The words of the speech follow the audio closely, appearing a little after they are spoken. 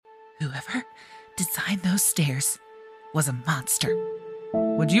Whoever designed those stairs was a monster.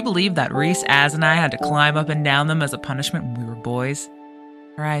 Would you believe that Reese, Az, and I had to climb up and down them as a punishment when we were boys?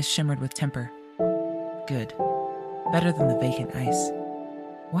 Her eyes shimmered with temper. Good. Better than the vacant ice.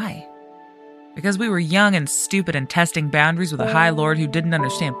 Why? Because we were young and stupid and testing boundaries with a high lord who didn't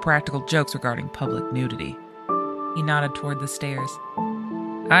understand practical jokes regarding public nudity. He nodded toward the stairs.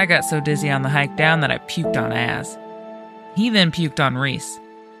 I got so dizzy on the hike down that I puked on Az. He then puked on Reese.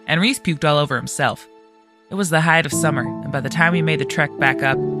 And Reese puked all over himself. It was the height of summer, and by the time we made the trek back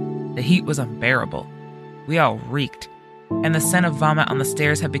up, the heat was unbearable. We all reeked, and the scent of vomit on the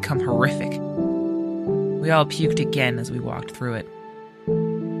stairs had become horrific. We all puked again as we walked through it.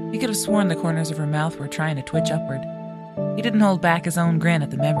 He could have sworn the corners of her mouth were trying to twitch upward. He didn't hold back his own grin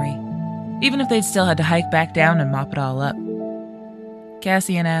at the memory, even if they'd still had to hike back down and mop it all up.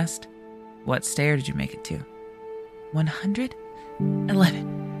 Cassian asked, "What stair did you make it to?"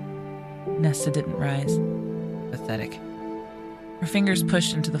 111. Nesta didn't rise. Pathetic. Her fingers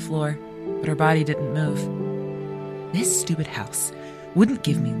pushed into the floor, but her body didn't move. This stupid house wouldn't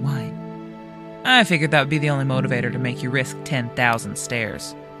give me wine. I figured that would be the only motivator to make you risk 10,000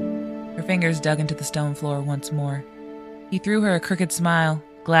 stairs. Her fingers dug into the stone floor once more. He threw her a crooked smile,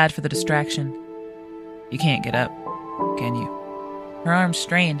 glad for the distraction. You can't get up, can you? Her arms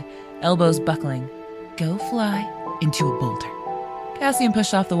strained, elbows buckling. Go fly into a boulder. Cassian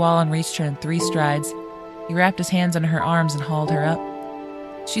pushed off the wall and reached her in 3 strides. He wrapped his hands under her arms and hauled her up.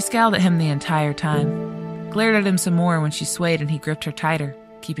 She scowled at him the entire time, glared at him some more when she swayed and he gripped her tighter,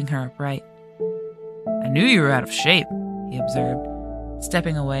 keeping her upright. I knew you were out of shape, he observed,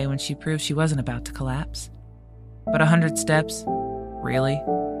 stepping away when she proved she wasn't about to collapse. But 100 steps? Really?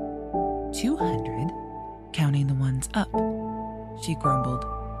 200, counting the ones up, she grumbled.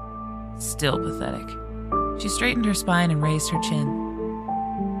 Still pathetic. She straightened her spine and raised her chin.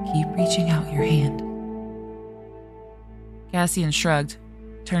 Keep reaching out your hand. Cassian shrugged,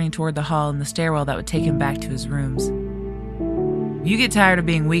 turning toward the hall and the stairwell that would take him back to his rooms. If you get tired of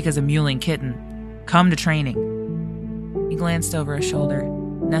being weak as a mewling kitten, come to training. He glanced over his shoulder.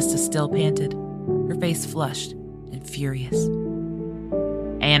 Nesta still panted, her face flushed and furious.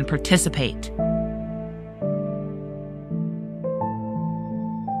 And participate.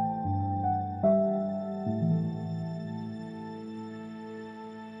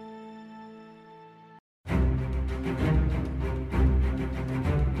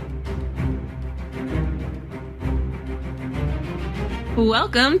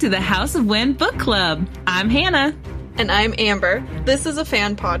 Welcome to the House of Wind Book Club. I'm Hannah. And I'm Amber. This is a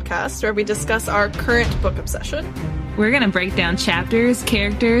fan podcast where we discuss our current book obsession. We're going to break down chapters,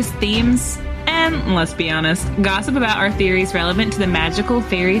 characters, themes, and, let's be honest, gossip about our theories relevant to the magical,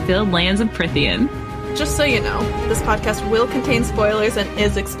 fairy-filled lands of Prithian. Just so you know, this podcast will contain spoilers and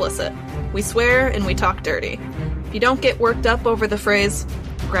is explicit. We swear and we talk dirty. If you don't get worked up over the phrase,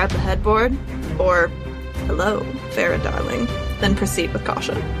 grab the headboard, or hello, fair and darling, then proceed with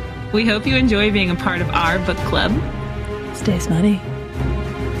caution. We hope you enjoy being a part of our book club. Stay smutty.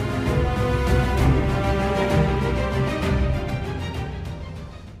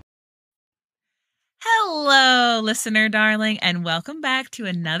 Hello, listener darling, and welcome back to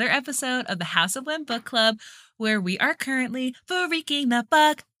another episode of the House of Wind Book Club, where we are currently freaking the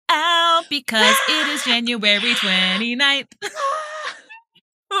fuck out because it is January 29th.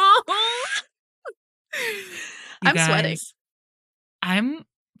 I'm sweating. I'm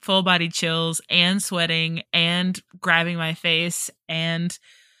full body chills and sweating and grabbing my face and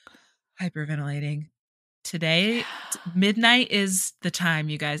hyperventilating. Today, midnight is the time,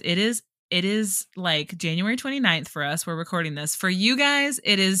 you guys. It is like January 29th for us. We're recording this. For you guys,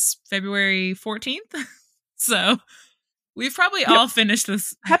 it is February 14th. So we've probably all finished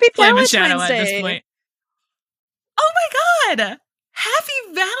this Happy Flame of Valentine's Shadow Day. at this point. Oh my God!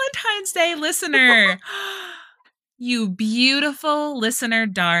 Happy Valentine's Day, listener! You beautiful listener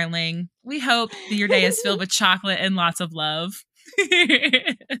darling. We hope your day is filled with chocolate and lots of love.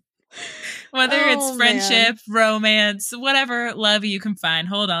 Whether it's friendship, romance, whatever love you can find,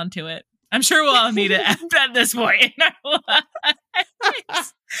 hold on to it. I'm sure we'll all need it at this point in our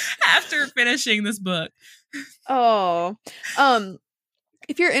lives after finishing this book. Oh.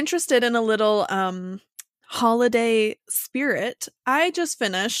 If you're interested in a little holiday spirit, I just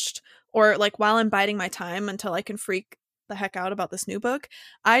finished, or like while I'm biding my time until I can freak the heck out about this new book,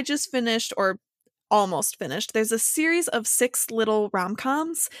 I just finished, or almost finished. There's a series of 6 little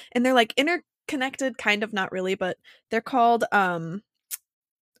rom-coms, and they're like interconnected, kind of, not really, but they're called The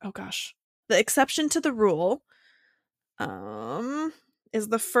Exception to the Rule is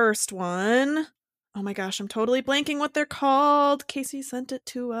the first one. Oh my gosh, I'm totally blanking what they're called. Casey sent it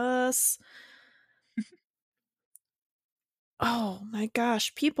to us. Oh my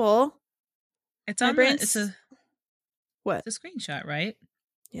gosh, people. It's My on brain's... What? it's a screenshot, right?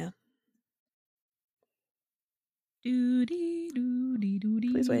 Yeah.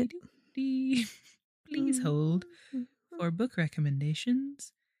 Please wait. Please hold for book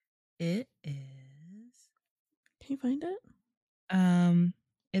recommendations. It is. Can you find it?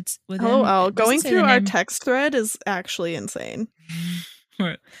 It's within. Oh, Doesn't going say through the our name. text thread is actually insane.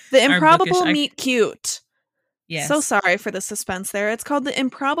 The The Improbable Meet Cute. Yes. So sorry for the suspense there. It's called The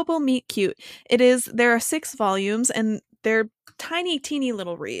Improbable Meet Cute. There are 6 volumes, and they're tiny, teeny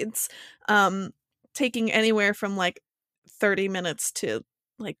little reads, taking anywhere from like 30 minutes to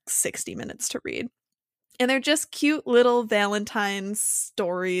like 60 minutes to read. And they're just cute little Valentine's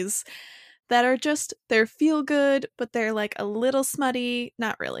stories that are just, they're feel good, but they're like a little smutty.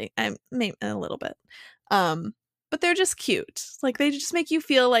 Not really. Maybe a little bit. But they're just cute. Like they just make you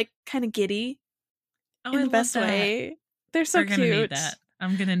feel like kind of giddy in the best way. They're so cute. We're gonna need that.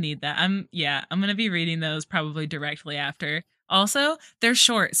 I'm gonna need that. I'm gonna be reading those probably directly after. Also, they're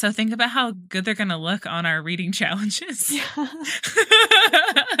short, so think about how good they're gonna look on our reading challenges. Yeah.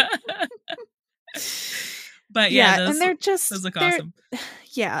 But yeah, those, and they're just, those look awesome.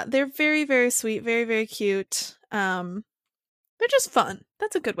 Yeah, they're very, very sweet, very, very cute. They're just fun.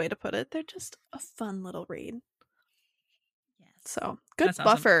 That's a good way to put it. They're just a fun little read. Yes. So good. That's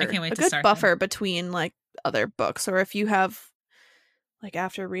buffer. Awesome. I can't wait to start buffer them. Between like other books, or if you have like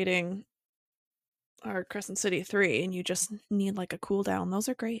after reading our Crescent City 3 and you just need like a cool down, those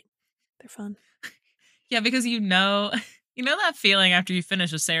are great. They're fun. Yeah, because you know that feeling after you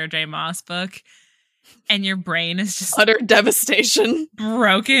finish a Sarah J. Maas book and your brain is just utter devastation,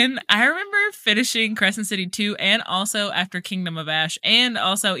 broken. I remember finishing Crescent City 2 and also after Kingdom of Ash and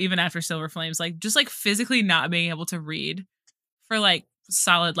also even after Silver Flames, like just like physically not being able to read for like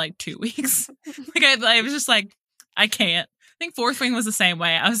solid like 2 weeks. Like I was just like, I can't. I think Fourth Wing was the same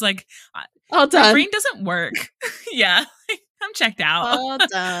way. I was like, all done. My brain doesn't work. Yeah, I'm checked out. All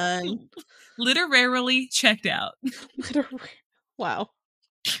done. Literally checked out. Wow.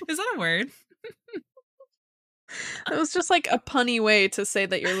 Is that a word? It was just like a punny way to say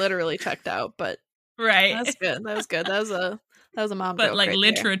that you're literally checked out, but right. That's good. That was good. That was a mom but joke. Like right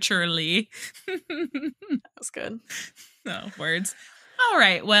literaturely. That was good. No words. All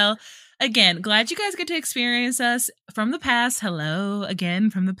right. Well, again, glad you guys get to experience us from the past. Hello again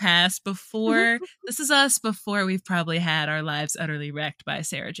from the past. Before this is us before we've probably had our lives utterly wrecked by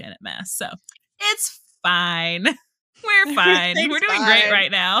Sarah Janet Maas. So it's fine. We're fine. We're doing great right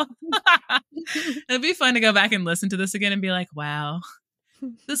now. It'd be fun to go back and listen to this again and be like, wow,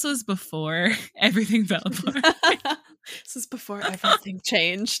 this was before everything fell apart. This is before everything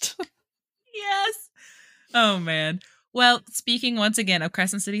changed. Yes. Oh, man. Well, speaking once again of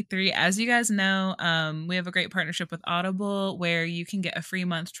Crescent City 3, as you guys know, we have a great partnership with Audible where you can get a free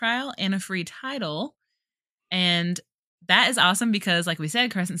month trial and a free title. And that is awesome because, like we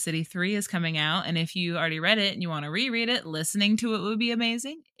said, Crescent City 3 is coming out. And if you already read it and you want to reread it, listening to it would be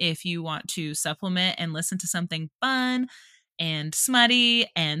amazing. If you want to supplement and listen to something fun and smutty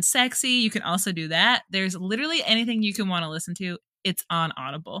and sexy, you can also do that. There's literally anything you can want to listen to. It's on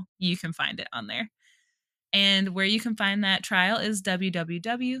Audible. You can find it on there. And where you can find that trial is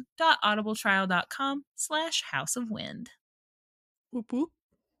www.audibletrial.com/houseofwind. Whoop whoop.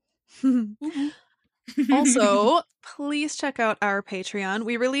 Also, please check out our Patreon.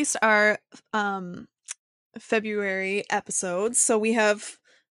 We released our February episodes, so we have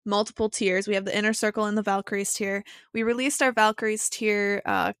multiple tiers. We have the Inner Circle and the Valkyries tier. We released our Valkyries tier,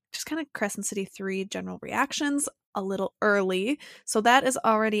 just kind of Crescent City 3 general reactions a little early, so that is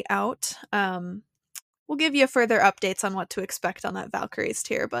already out. We'll give you further updates on what to expect on that Valkyries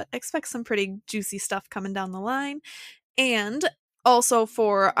tier, but expect some pretty juicy stuff coming down the line. And also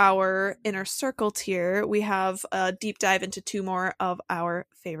for our Inner Circle tier, we have a deep dive into 2 more of our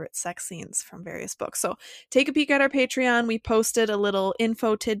favorite sex scenes from various books. So take a peek at our Patreon. We posted a little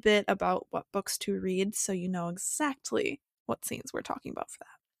info tidbit about what books to read, so you know exactly what scenes we're talking about for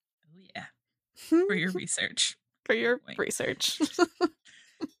that. Oh yeah. For your research. For your research.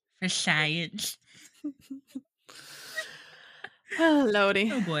 For science. Oh,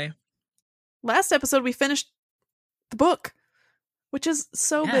 Lordy. Oh boy. Last episode we finished the book, which is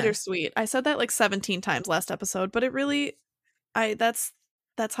so bittersweet. I said that like 17 times last episode, but it really that's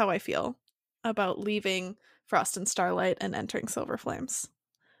how I feel about leaving Frost and Starlight and entering Silver Flames.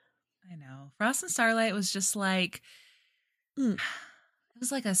 I know. Frost and Starlight was just like it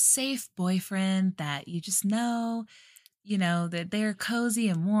was like a safe boyfriend that you just know, that they're cozy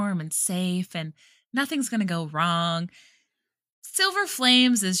and warm and safe, and Nothing's going to go wrong. Silver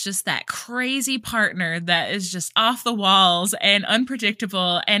Flames is just that crazy partner that is just off the walls and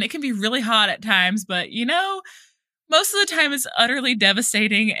unpredictable, and it can be really hot at times, but most of the time it's utterly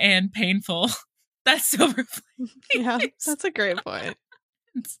devastating and painful. That's Silver Flames. Yeah, that's a great point.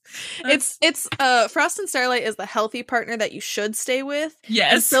 It's Frost and Starlight is the healthy partner that you should stay with.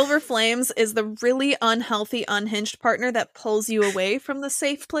 Yes. And Silver Flames is the really unhealthy, unhinged partner that pulls you away from the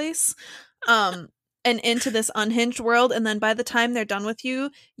safe place. And into this unhinged world, and then by the time they're done with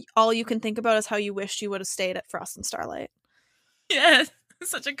you, all you can think about is how you wished you would have stayed at Frost and Starlight. Yes,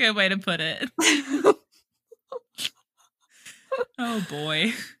 such a good way to put it. Oh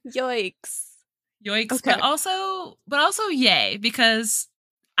boy. Yikes. Okay. But also yay, because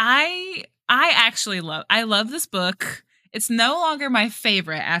I actually love this book. It's no longer my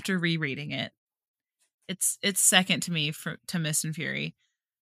favorite after rereading it. It's second to me to Mist and Fury.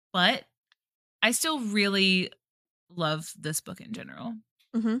 But I still really love this book in general.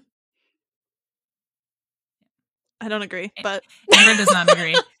 Mm-hmm. I don't agree, but Amber does not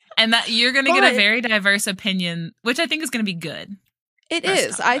agree. And that you're going to get a very diverse opinion, which I think is going to be good. It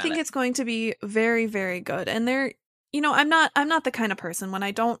is. I think it's going to be very, very good. And there, I'm not the kind of person when I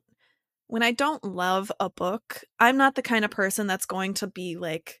don't love a book, I'm not the kind of person that's going to be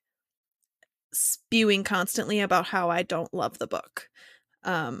like spewing constantly about how I don't love the book.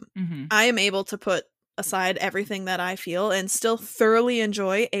 I am able to put aside everything that I feel and still thoroughly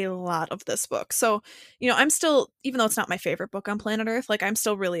enjoy a lot of this book. So, I'm still, even though it's not my favorite book on planet Earth, like I'm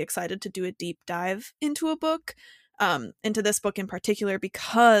still really excited to do a deep dive into a book, into this book in particular,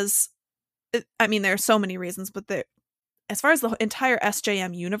 because there are so many reasons, but as far as the entire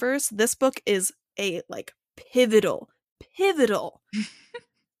SJM universe, this book is a like pivotal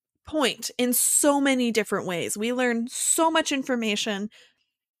point in so many different ways. We learn so much information,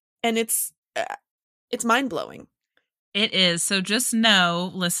 and it's mind-blowing. It is. So just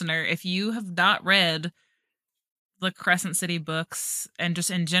know, listener, if you have not read the Crescent City books and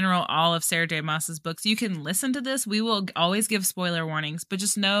just in general all of Sarah J. Maas's books, you can listen to this. We will always give spoiler warnings, but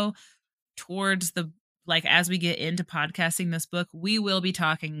just know towards as we get into podcasting this book, we will be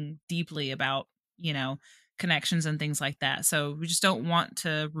talking deeply about, connections and things like that. So we just don't want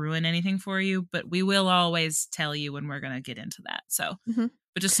to ruin anything for you, but we will always tell you when we're going to get into that. So,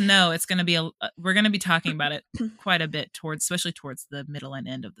 but just know it's going to be we're going to be talking about it quite a bit especially towards the middle and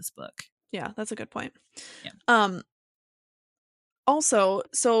end of this book. Yeah, that's a good point. Yeah. Also,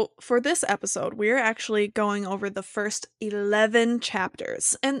 so for this episode, we're actually going over the first 11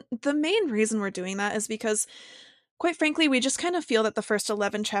 chapters. And the main reason we're doing that is because, quite frankly, we just kind of feel that the first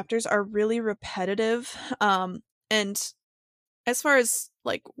 11 chapters are really repetitive. And as far as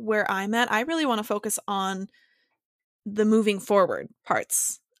like where I'm at, I really want to focus on the moving forward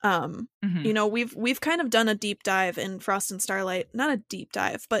parts. We've kind of done a deep dive in Frost and Starlight, not a deep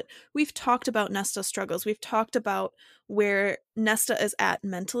dive, but we've talked about Nesta's struggles. We've talked about where Nesta is at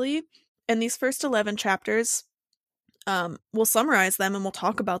mentally, and these first 11 chapters, we'll summarize them and we'll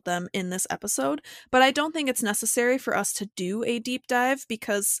talk about them in this episode, but I don't think it's necessary for us to do a deep dive,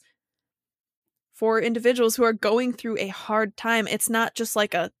 because for individuals who are going through a hard time, it's not just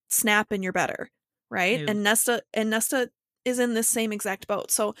like a snap and you're better, right? Ew. And Nesta is in this same exact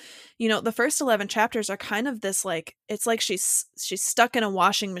boat. So, the first 11 chapters are kind of this, like, it's like she's stuck in a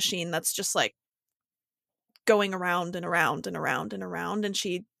washing machine that's just like going around and around and around and around, and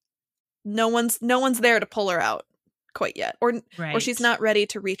no one's there to pull her out quite yet, or she's not ready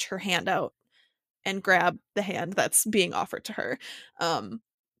to reach her hand out and grab the hand that's being offered to her.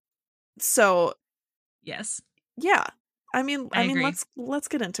 So yes. Yeah. I mean, let's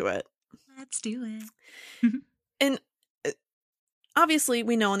get into it. Let's do it. And obviously,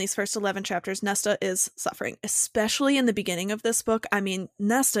 we know in these first 11 chapters, Nesta is suffering, especially in the beginning of this book. I mean,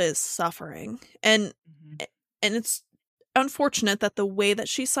 Nesta is suffering, and it's unfortunate that the way that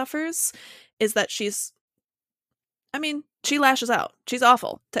she suffers is that she lashes out. She's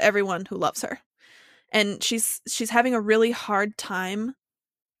awful to everyone who loves her, and she's having a really hard time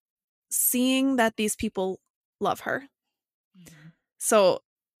seeing that these people love her. So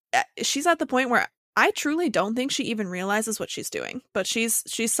she's at the point where I truly don't think she even realizes what she's doing, but she's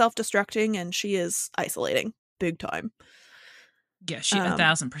self-destructing, and she is isolating big time. Yeah,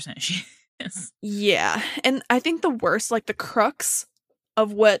 1,000% she is. Yeah, and I think the worst, like the crux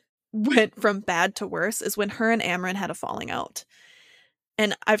of what went from bad to worse, is when her and Amren had a falling out.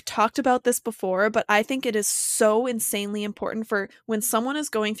 And I've talked about this before, but I think it is so insanely important for when someone is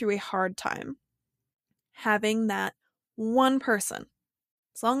going through a hard time, having that one person.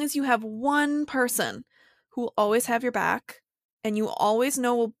 As long as you have one person who will always have your back and you always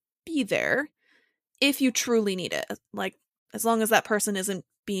know will be there, if you truly need it, like as long as that person isn't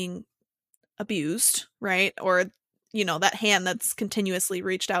being abused, right? Or that hand that's continuously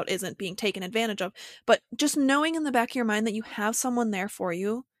reached out isn't being taken advantage of. But just knowing in the back of your mind that you have someone there for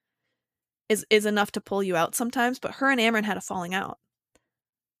you is enough to pull you out sometimes. But her and Amryn had a falling out.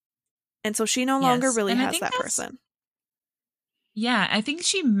 And so she no longer really has that person. Yeah, I think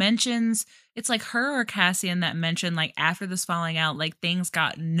she mentions, it's like her or Cassian that mentioned, like, after this falling out, like, things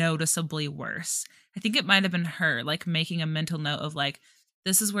got noticeably worse. I think it might have been her, like, making a mental note of, like,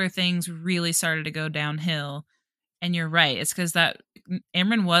 this is where things really started to go downhill. And you're right. It's because that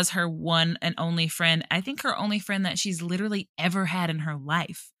Amryn was her one and only friend. I think her only friend that she's literally ever had in her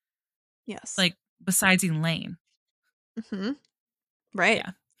life. Yes. Like, besides Elaine. Mm-hmm. Right.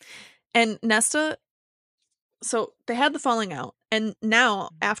 Yeah. And Nesta, so they had the falling out. And now,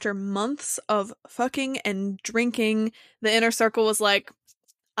 after months of fucking and drinking, the inner circle was like,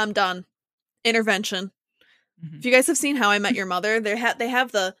 I'm done. Intervention. Mm-hmm. If you guys have seen How I Met Your Mother, they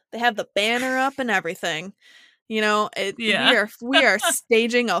have the banner up and everything. We are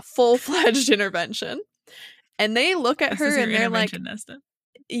staging a full-fledged intervention. And they look at her and they're like, Nesta.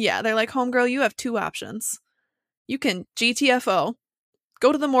 Yeah, they're like, homegirl, you have two options. You can GTFO,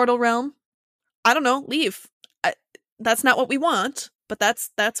 go to the mortal realm. I don't know, leave. That's not what we want, but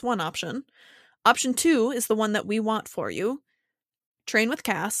that's one option. Option 2 is the one that we want for you. Train with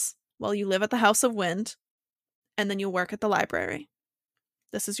Cass while you live at the House of Wind, and then you'll work at the library.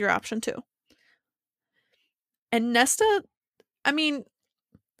 This is your option 2. And Nesta, I mean,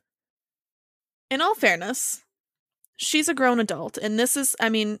 in all fairness, she's a grown adult, and this is, I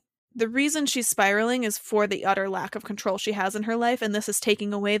mean, the reason she's spiraling is for the utter lack of control she has in her life, and this is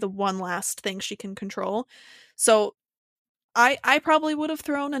taking away the one last thing she can control. So I probably would have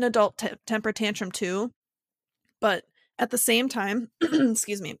thrown an adult temper tantrum too, but at the same time,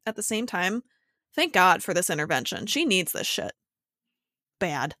 at the same time, thank God for this intervention. She needs this shit.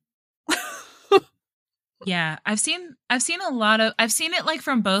 Bad. Yeah, I've seen it like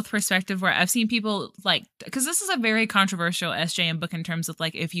from both perspectives, where I've seen people like, because this is a very controversial SJM book in terms of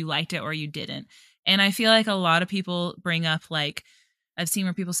like if you liked it or you didn't. And I feel like a lot of people bring up, like, I've seen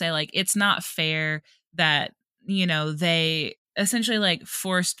where people say like, it's not fair that, they essentially like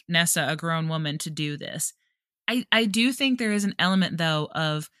forced Nessa, a grown woman, to do this. I do think there is an element though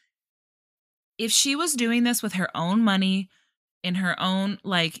of, if she was doing this with her own money, in her own,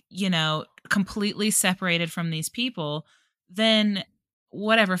 like, completely separated from these people, then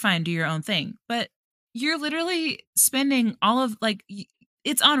whatever, fine, do your own thing. But you're literally spending all of, like,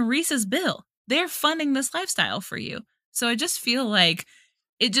 it's on Reese's bill. They're funding this lifestyle for you. So I just feel like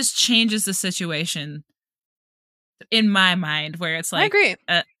it just changes the situation in my mind, where it's like, I agree.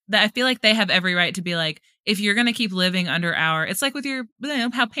 That I feel like they have every right to be like, if you're going to keep living under it's like with your,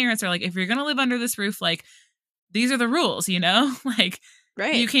 how parents are like, if you're going to live under this roof, like, these are the rules, like,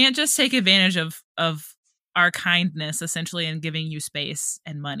 right. You can't just take advantage of our kindness, essentially, and giving you space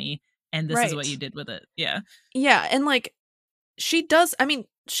and money. And this is what you did with it. Yeah. Yeah. And like, she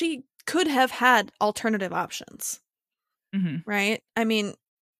could have had alternative options. Mm-hmm. Right. I mean,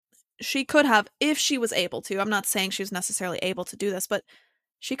 she could have, if she was able to. I'm not saying she was necessarily able to do this, but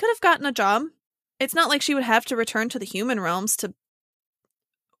she could have gotten a job. It's not like she would have to return to the human realms to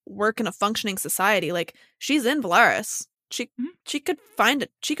work in a functioning society. Like, she's in Valaris. She could find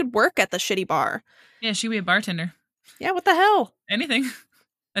it. She could work at the shitty bar. Yeah, she'd be a bartender. Yeah, what the hell? Anything.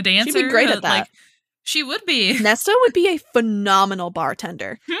 A dancer. She'd be great at that. Like, she would be. Nesta would be a phenomenal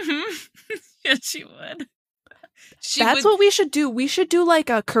bartender. Yeah, she would. That's what we should do. We should do like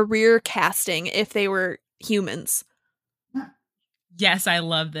a career casting if they were humans. Yes, I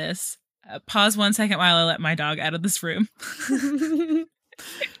love this. Pause 1 second while I let my dog out of this room.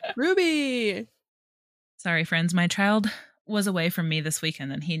 Ruby. Sorry, friends. My child was away from me this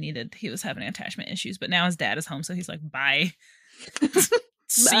weekend, and he was having attachment issues, but now his dad is home, so he's like, bye.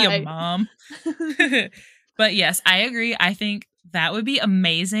 See ya, Mom. But yes, I agree. I think that would be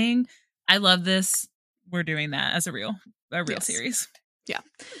amazing. I love this. We're doing that as a real series. Yeah.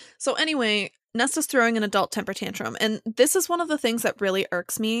 So anyway, Nesta's throwing an adult temper tantrum, and this is one of the things that really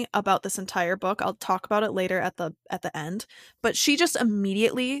irks me about this entire book. I'll talk about it later at the end, but she just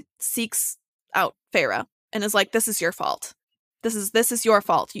immediately seeks out Feyre and is like, "This is your fault. This is your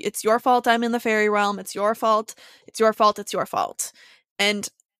fault. It's your fault. I'm in the fairy realm. It's your fault. It's your fault. It's your fault." And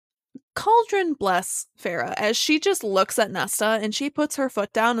Cauldron bless Feyre as she just looks at Nesta and she puts her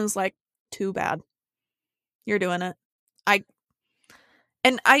foot down and is like, "Too bad. You're doing it."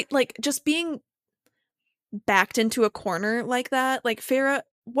 I like just being backed into a corner like that. Like, Feyre,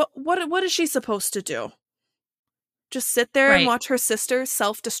 what is she supposed to do? Just sit there and watch her sister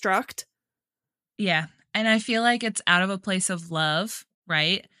self-destruct? Yeah. And I feel like it's out of a place of love,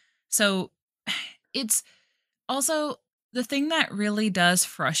 right? So it's also the thing that really does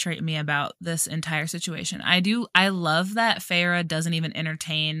frustrate me about this entire situation. I love that Farah doesn't even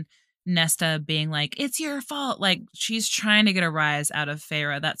entertain Nesta being like, it's your fault. Like, she's trying to get a rise out of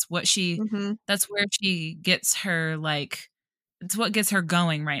Farah. That's where she gets her, like, it's what gets her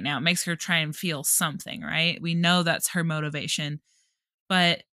going right now. It makes her try and feel something, right? We know that's her motivation.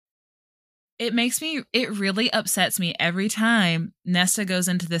 But it really upsets me every time Nesta goes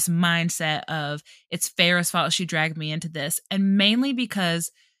into this mindset of it's Farah's fault she dragged me into this. And mainly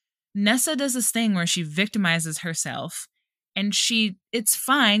because Nesta does this thing where she victimizes herself, and it's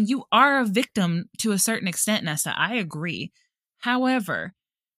fine. You are a victim to a certain extent, Nesta. I agree. However,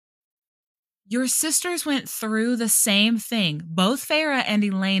 your sisters went through the same thing. Both Farah and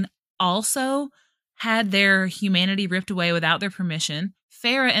Elaine also had their humanity ripped away without their permission.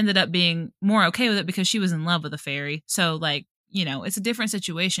 Farah ended up being more okay with it because she was in love with a fairy. So, like, you know, it's a different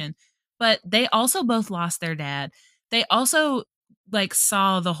situation. But they also both lost their dad. They also, like,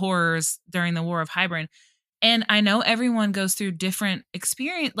 saw the horrors during the War of Hybern. And I know everyone goes through different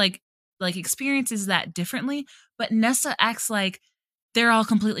experiences that differently, but Nesta acts like they're all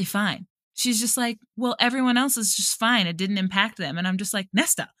completely fine. She's just like, well, everyone else is just fine. It didn't impact them. And I'm just like,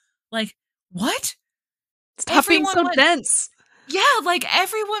 Nesta, like, what? Stop being so dense. Yeah, like,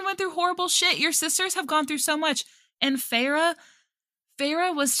 everyone went through horrible shit. Your sisters have gone through so much. And Farah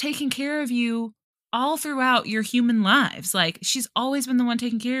was taking care of you all throughout your human lives. Like, she's always been the one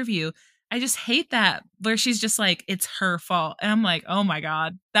taking care of you. I just hate that, where she's just like, it's her fault. And I'm like, oh my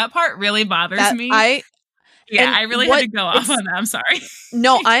God, that part really bothers me. I really had to go off on that. I'm sorry.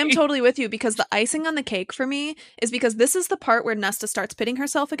 No, I am totally with you, because the icing on the cake for me is because this is the part where Nesta starts pitting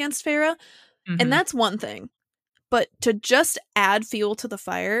herself against Farah. Mm-hmm. And that's one thing. But to just add fuel to the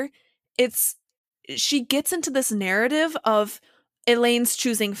fire, she gets into this narrative of Elaine's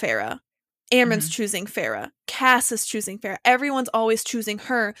choosing Farah, Amron's choosing Farah, Cass is choosing Farah. Everyone's always choosing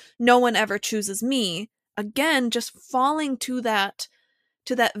her. No one ever chooses me. Again, just falling to that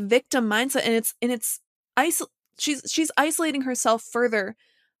victim mindset, and she's isolating herself further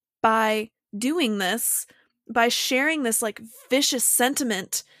by doing this, by sharing this, like, vicious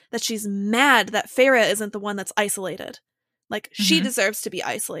sentiment that she's mad that Farah isn't the one that's isolated. Like, she deserves to be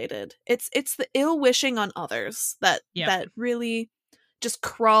isolated. It's the ill wishing on others that really just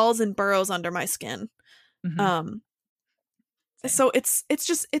crawls and burrows under my skin. So it's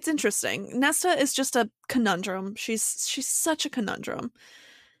interesting. Nesta is just a conundrum. She's such a conundrum.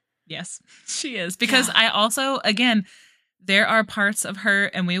 Yes, she is. Because I also, again, there are parts of her,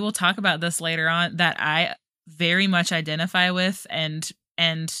 and we will talk about this later on, that I very much identify with and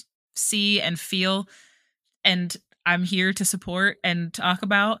see and feel, and I'm here to support and talk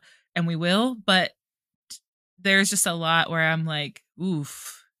about, and we will. But there's just a lot where I'm like,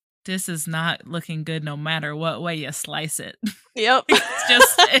 oof, this is not looking good no matter what way you slice it. Yep.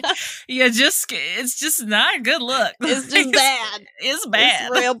 It's just not a good look. It's just bad. It's bad.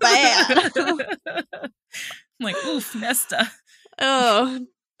 It's real bad. I'm like, oof, Nesta. Oh,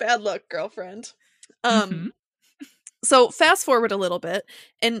 bad luck, girlfriend. So fast forward a little bit,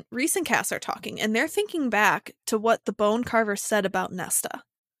 and Rhys and Cass are talking, and they're thinking back to what the bone carver said about Nesta.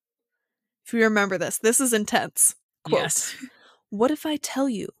 If you remember this is intense. Quote, yes. What if I tell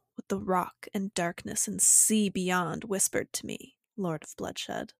you what the rock and darkness and sea beyond whispered to me, Lord of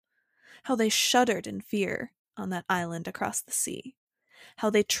Bloodshed? How they shuddered in fear on that island across the sea. How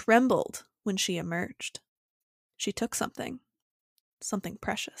they trembled when she emerged. She took something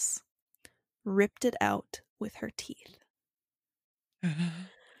precious, ripped it out with her teeth.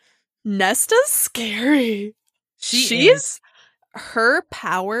 Nesta's scary. She's her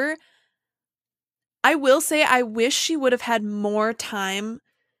power. I will say, I wish she would have had more time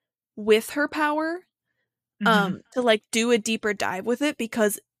with her power, to, like, do a deeper dive with it,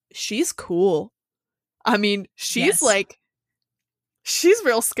 because she's cool. I mean, she's like, she's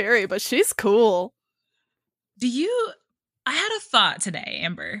real scary, but she's cool. I had a thought today,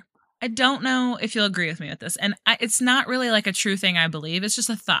 Amber. I don't know if you'll agree with me with this. And it's not really like a true thing I believe. It's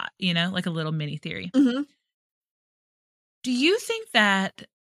just a thought, like a little mini theory. Mm-hmm. Do you think that,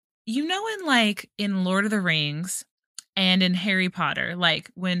 in Lord of the Rings and in Harry Potter,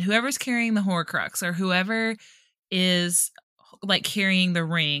 like, when whoever's carrying the Horcrux or whoever is, like, carrying the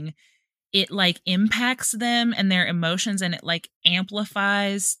ring, it, like, impacts them and their emotions, and it, like,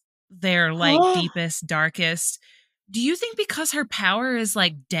 amplifies their, like, deepest, darkest. Do you think because her power is,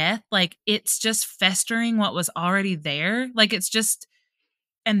 like, death, like, it's just festering what was already there? Like, it's just,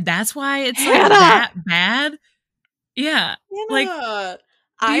 and that's why it's, like, that bad? Yeah. Hannah,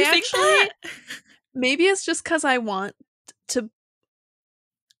 Do you think that? Maybe it's just because I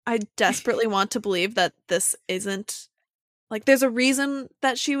desperately want to believe that this isn't, like, there's a reason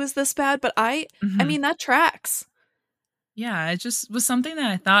that she was this bad, but I mean, that tracks. Yeah, it just was something that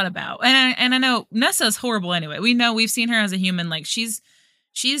I thought about. And I know Nessa's horrible anyway. We've seen her as a human. Like, she's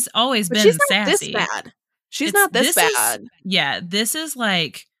always But been she's not sassy. this bad. She's not this bad. This is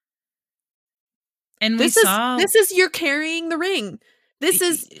like, and this is you're carrying the ring. This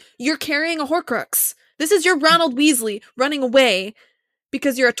is you're carrying a Horcrux. This is your Ronald Weasley running away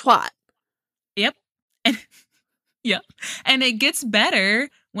because you're a twat. Yep. And yep. And it gets better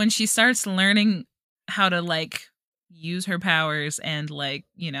when she starts learning how to, like, use her powers and, like,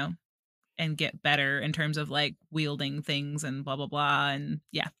 you know, and get better in terms of, like, wielding things and blah blah blah. And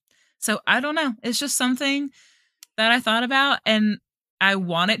yeah, so I don't know, it's just something that I thought about, and I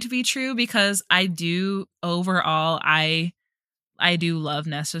want it to be true because I do overall I do love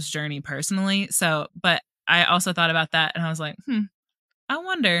Nessa's journey personally. So, but I also thought about that and I was like, I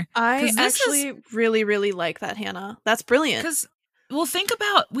wonder. I actually really, really like that, Hannah. That's brilliant. Because, well, think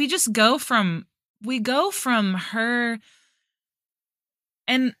about, we go from her,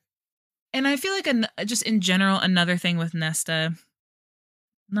 and I feel like just in general, another thing with Nesta,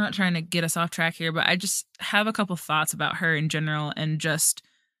 not trying to get us off track here, but I just have a couple thoughts about her in general and just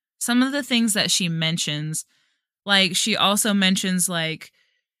some of the things that she mentions. Like, she also mentions, like,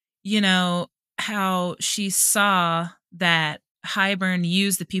 you know, how she saw that Hybern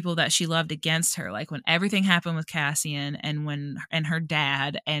used the people that she loved against her. Like, when everything happened with Cassian and her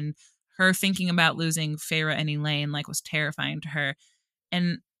dad, and her thinking about losing Feyre and Elaine, like, was terrifying to her.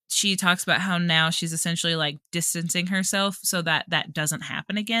 And she talks about how now she's essentially, like, distancing herself so that that doesn't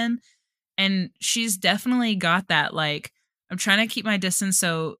happen again. And she's definitely got that, like, I'm trying to keep my distance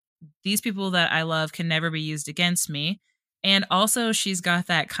so these people that I love can never be used against me. And also she's got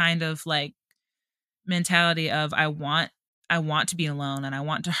that kind of, like, mentality of I want to be alone, and I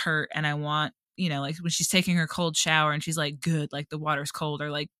want to hurt, and I want, you know, like, when she's taking her cold shower and she's like, good, like, the water's cold, or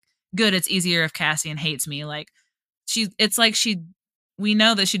like, good, it's easier if Cassian hates me. Like, we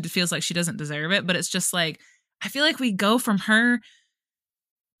know that she feels like she doesn't deserve it, but it's just like, I feel like we go from her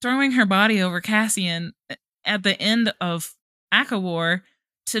throwing her body over Cassian at the end of ACOWAR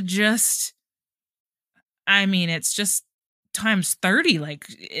to just, I mean, it's just times 30. Like,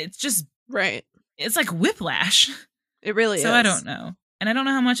 it's just, right. It's like whiplash. It really is. So I don't know. And I don't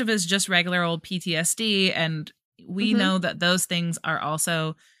know how much of it is just regular old PTSD. And we know that those things are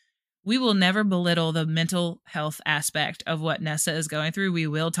also, we will never belittle the mental health aspect of what Nessa is going through. We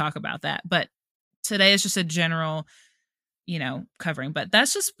will talk about that. But today is just a general, you know, covering. But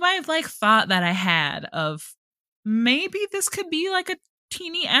that's just my, like, thought that I had of maybe this could be like a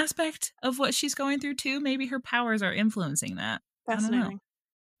teeny aspect of what she's going through too. Maybe her powers are influencing that. Fascinating.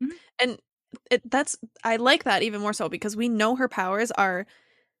 And I like that even more so because we know her powers are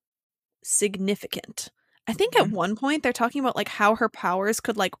significant. I think at one point they're talking about, like, how her powers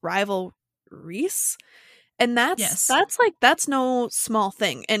could, like, rival Rhys, and that's no small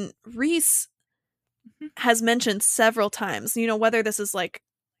thing. And Rhys has mentioned several times, you know, whether this is, like,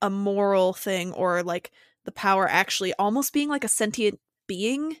 a moral thing or, like, the power actually almost being like a sentient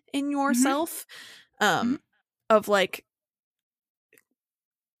being in yourself, of, like,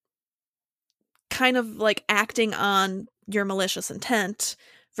 kind of, like, acting on your malicious intent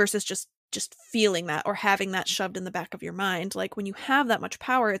versus just feeling that or having that shoved in the back of your mind. Like, when you have that much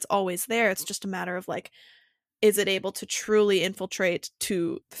power, it's always there. It's just a matter of, like, is it able to truly infiltrate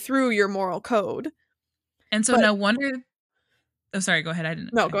through your moral code? And so no wonder. Oh, sorry. Go ahead.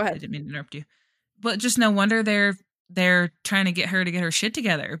 Go ahead. I didn't mean to interrupt you. But just no wonder they're trying to get her shit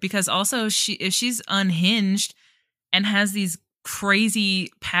together, because also if she's unhinged and has these crazy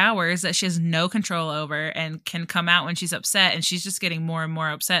powers that she has no control over and can come out when she's upset, and she's just getting more and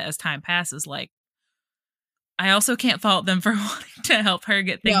more upset as time passes. Like, I also can't fault them for wanting to help her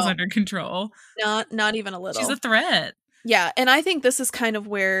get things under control. Not even a little. She's a threat. Yeah, and I think this is kind of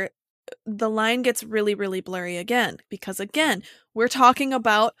where the line gets really, really blurry again, because again, we're talking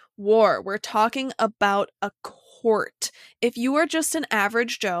about war. We're talking about a court. If you are just an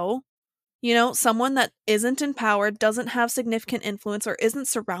average Joe, you know, someone that isn't in power, doesn't have significant influence, or isn't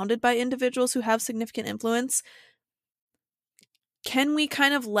surrounded by individuals who have significant influence, can we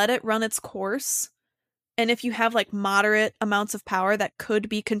kind of let it run its course? And if you have, like, moderate amounts of power that could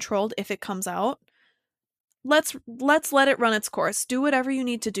be controlled if it comes out, let's let it run its course. Do whatever you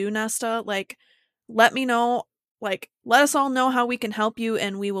need to do, Nesta. Like, let me know. Like, let us all know how we can help you,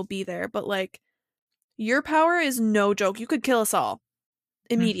 and we will be there. But, like, your power is no joke. You could kill us all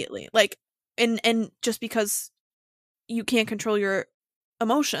immediately. Like, and just because you can't control your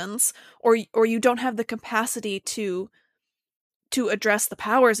emotions, or you don't have the capacity to address the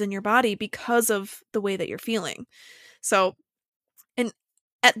powers in your body because of the way that you're feeling. So, and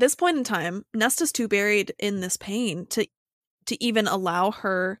at this point in time, Nesta's too buried in this pain to even allow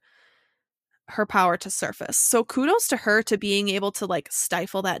her power to surface. So kudos to her to being able to like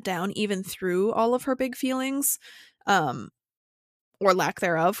stifle that down even through all of her big feelings, or lack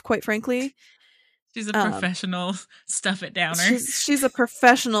thereof, quite frankly. She's a professional stuff it downer. She's a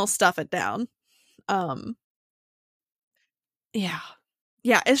professional stuff it down.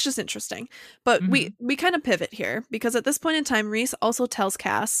 Yeah, it's just interesting. But we kind of pivot here because at this point in time, Rhys also tells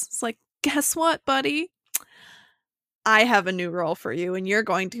Cass, it's like, guess what, buddy? I have a new role for you and you're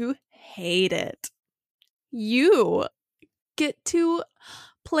going to hate it. You get to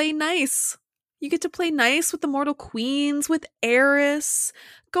play nice. You get to play nice with the Mortal Queens, with Eris.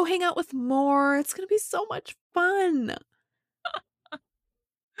 Go hang out with Mor. It's going to be so much fun.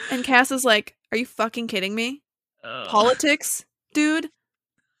 And Cass is like, are you fucking kidding me? Politics, dude?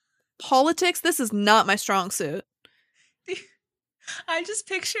 Politics? This is not my strong suit. I just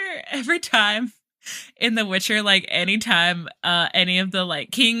picture every time in The Witcher, like anytime any of the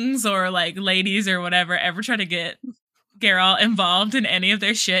like kings or like ladies or whatever ever try to get Geralt involved in any of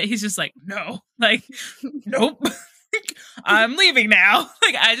their shit, he's just like, no, like, nope. I'm leaving now.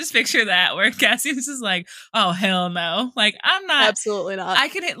 Like, I just picture that where Cassian's is like, oh hell no. Like, I'm not, absolutely not. I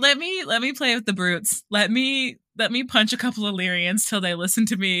can let me play with the brutes. Let me punch a couple of Lyrians till they listen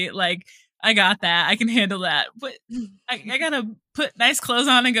to me. Like, I got that. I can handle that. But I gotta put nice clothes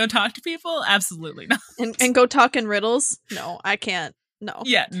on and go talk to people? Absolutely not. And go talk in riddles? No, I can't. No.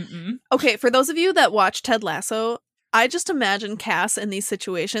 Yeah. Mm-mm. Okay, for those of you that watch Ted Lasso, I just imagine Cass in these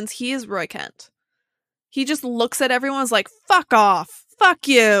situations. He is Roy Kent. He just looks at everyone and is like, fuck off. Fuck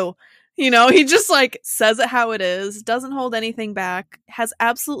you. You know, he just like says it how it is, doesn't hold anything back, has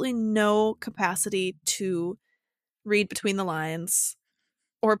absolutely no capacity to read between the lines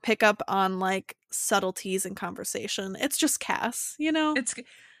or pick up on like subtleties in conversation. It's just Cass, you know?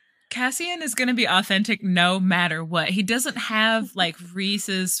 Cassian is going to be authentic no matter what. He doesn't have like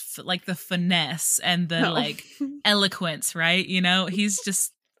Rhys's like the finesse and the like eloquence, right? You know, he's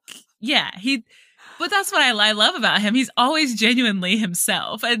just but that's what I love about him. He's always genuinely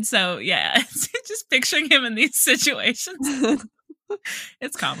himself. And so, yeah, just picturing him in these situations,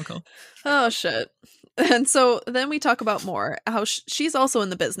 it's comical. Oh, shit. And so then we talk about Mor, how she's also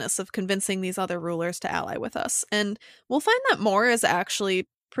in the business of convincing these other rulers to ally with us. And we'll find that Mor is actually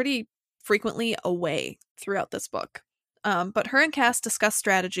pretty frequently away throughout this book. But her and Cass discuss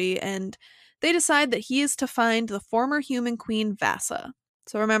strategy, and they decide that he is to find the former human queen Vassa.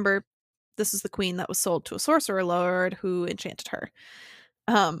 So remember, this is the queen that was sold to a sorcerer lord who enchanted her.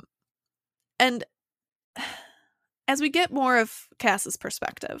 And as we get more of Cass's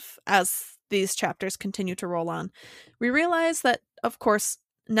perspective, as these chapters continue to roll on, we realize that, of course,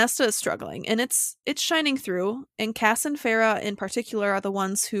 Nesta is struggling, and it's shining through, and Cass and Farah in particular are the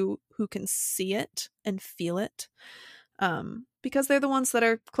ones who can see it and feel it, because they're the ones that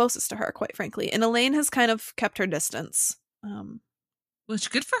are closest to her, quite frankly. And Elaine has kind of kept her distance. Which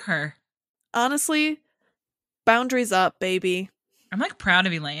good for her. Honestly, boundaries up, baby. I'm like proud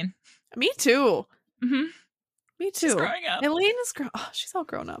of Elaine. Me too. Mm-hmm. Me too. She's growing up. Elaine is she's all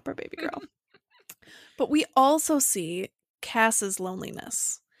grown up, our baby girl. But we also see Cass's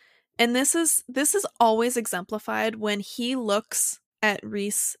loneliness. And this is always exemplified when he looks at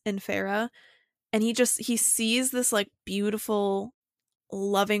Rhys and Farah, and he sees this like beautiful,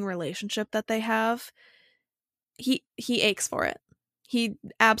 loving relationship that they have. He aches for it. He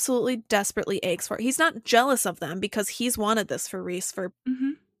absolutely desperately aches for it. He's not jealous of them because he's wanted this for Rhys for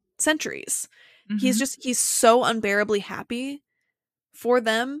centuries. Mm-hmm. He's so unbearably happy for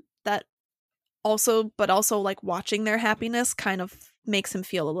them that also like watching their happiness kind of makes him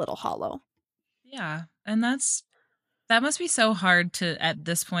feel a little hollow. Yeah. And that must be so hard to, at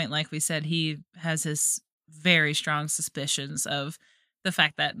this point, like we said, he has his very strong suspicions of the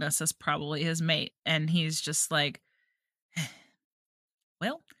fact that Nessa's probably his mate. And he's just like,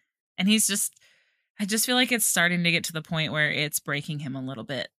 well, and I just feel like it's starting to get to the point where it's breaking him a little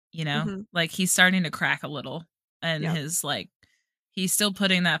bit, you know? Mm-hmm. Like he's starting to crack a little, and his like, he's still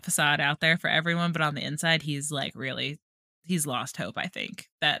putting that facade out there for everyone, but on the inside, he's like he's lost hope, I think.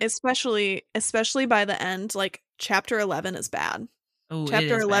 That especially by the end, like chapter 11 is bad. Oh,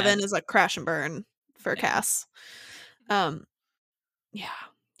 chapter 11 is a crash and burn for Cass. Yeah.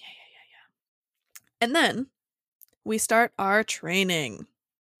 And then we start our training.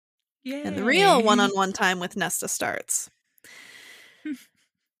 Yay. And the real one-on-one time with Nesta starts.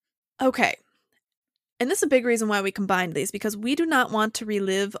 Okay. And this is a big reason why we combined these, because we do not want to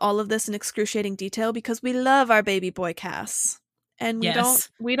relive all of this in excruciating detail because we love our baby boy Cass. And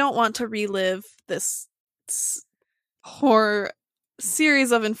we don't want to relive this horror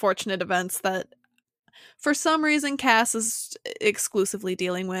series of unfortunate events that for some reason Cass is exclusively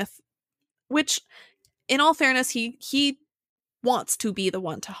dealing with, which in all fairness he wants to be the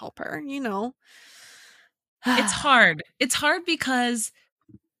one to help her, you know. It's hard because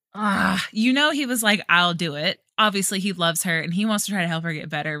you know, he was like, I'll do it. Obviously he loves her and he wants to try to help her get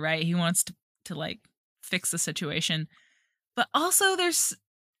better, right? He wants to like fix the situation. But also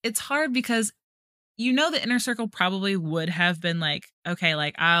it's hard because you know the inner circle probably would have been like, okay,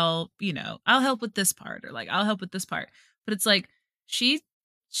 like I'll help with this part, or like I'll help with this part. But it's like she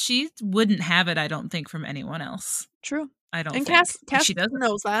wouldn't have it, I don't think, from anyone else. True. I don't think. And Cass she doesn't.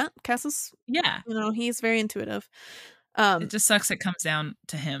 knows that. Cass is, you know, he's very intuitive. It just sucks it comes down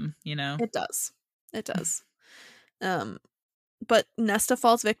to him, you know. It does. But Nesta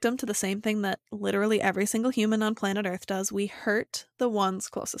falls victim to the same thing that literally every single human on planet Earth does. We hurt the ones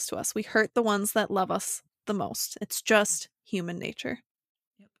closest to us. We hurt the ones that love us the most. It's just human nature.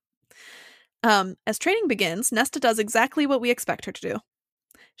 Yep. As training begins, Nesta does exactly what we expect her to do.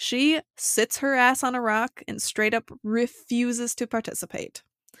 She sits her ass on a rock and straight up refuses to participate.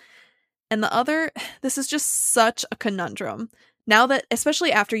 And this is just such a conundrum. Now that,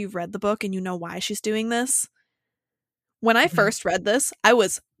 especially after you've read the book and you know why she's doing this. When I first read this, I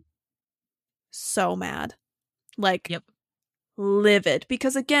was so mad. Like, livid.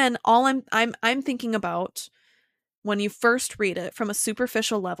 Because again, all I'm thinking about when you first read it from a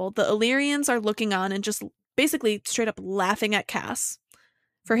superficial level, the Illyrians are looking on and just basically straight up laughing at Cass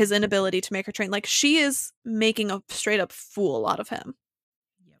for his inability to make her train. Like, she is making a straight up fool out of him.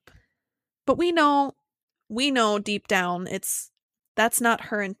 Yep. But we know deep down that's not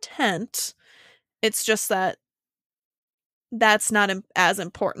her intent. It's just that's not as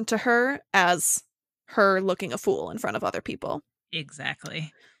important to her as her looking a fool in front of other people.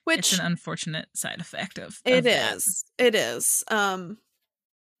 Exactly. Which it's an unfortunate side effect of it that. is. It is. And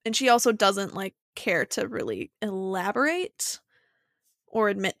she also doesn't like care to really elaborate or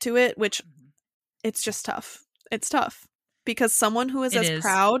admit to it, which it's just tough. It's tough because someone who is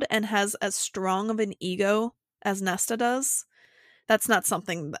proud and has as strong of an ego as Nesta does, that's not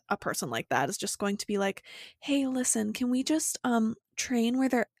something that a person like that is just going to be like, hey, listen, can we just train where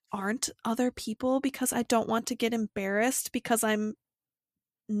there aren't other people because I don't want to get embarrassed because I'm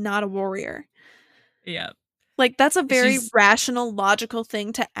not a warrior. Yeah. Like, that's a very rational, logical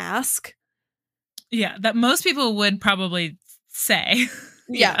thing to ask. Yeah, that most people would probably say.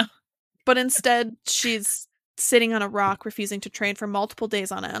 Yeah. But instead, she's sitting on a rock, refusing to train for multiple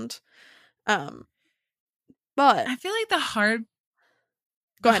days on end. But I feel like the hard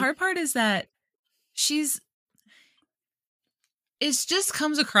part is that it just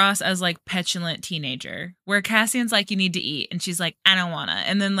comes across as like petulant teenager, where Cassian's like, you need to eat, and she's like, I don't wanna.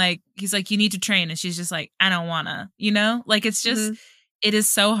 And then like he's like, you need to train, and she's just like, I don't wanna. You know, like it's just it is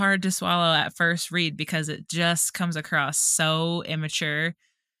so hard to swallow at first read because it just comes across so immature,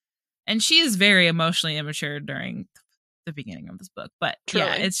 and she is very emotionally immature during the beginning of this book. But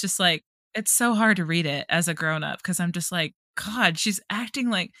yeah, it's just like it's so hard to read it as a grown up because I'm just like, God, she's acting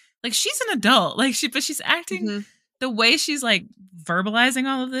like she's an adult, like she's acting. The way she's like verbalizing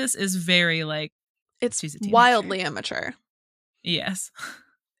all of this is very like it's wildly immature. Yes.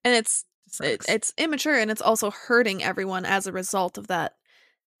 And it's immature, and it's also hurting everyone as a result of that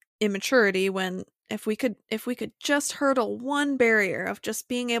immaturity. When if we could just hurdle one barrier of just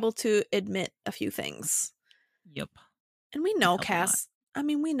being able to admit a few things. Yep. And we know Cass. I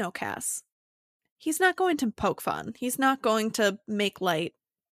mean, we know Cass. He's not going to poke fun. He's not going to make light.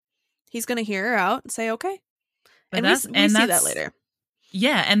 He's going to hear her out and say, okay. But we see that later.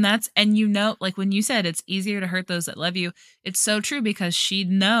 Yeah, and you know, like when you said it's easier to hurt those that love you, it's so true because she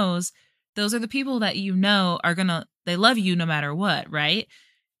knows those are the people that you know they love you no matter what, right?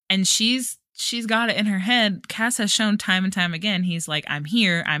 And she's got it in her head. Cass has shown time and time again, he's like, I'm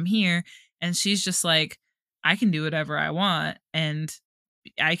here. And she's just like, I can do whatever I want and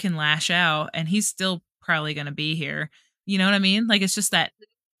I can lash out and he's still probably going to be here. You know what I mean? Like, it's just that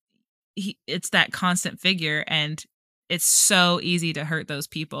it's that constant figure, and it's so easy to hurt those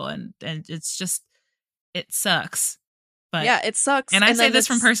people, and it's just, it sucks. But yeah, it sucks. And I say this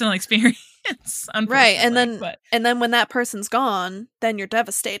from personal experience, right? And then when that person's gone, then you're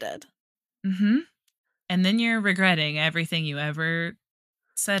devastated. And then you're regretting everything you ever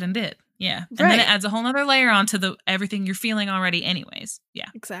said and did. Yeah, and then it adds a whole other layer onto everything you're feeling already, anyways. Yeah,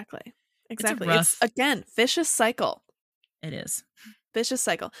 exactly. It's again, vicious cycle. It is. Vicious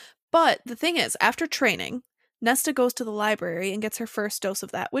cycle. But the thing is, after training, Nesta goes to the library and gets her first dose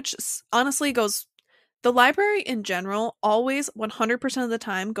of that, which honestly goes. The library in general always 100% of the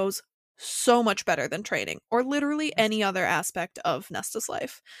time goes so much better than training or literally any other aspect of Nesta's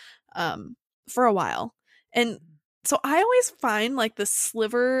life for a while. And so I always find like the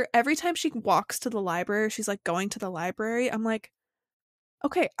sliver every time she walks to the library, she's like going to the library. I'm like,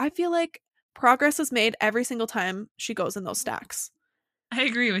 okay, I feel like progress is made every single time she goes in those stacks. I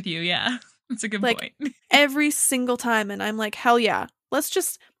agree with you. Yeah, that's a good Like point. every single time, and I'm like, hell yeah, let's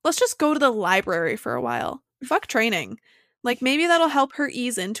just go to the library for a while. Fuck training. Like maybe that'll help her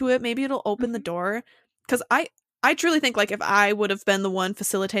ease into it. Maybe it'll open the door. Because I truly think like if I would have been the one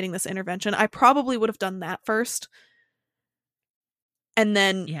facilitating this intervention, I probably would have done that first, and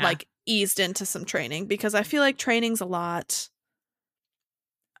then Yeah. like eased into some training because I feel like training's a lot.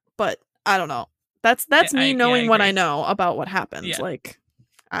 But I don't know. That's me knowing what I know about what happens. Yeah. Like,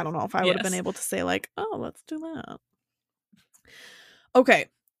 I don't know if I would have been able to say like, oh, let's do that. Okay,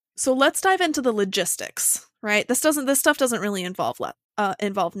 so let's dive into the logistics. Right? This stuff doesn't really involve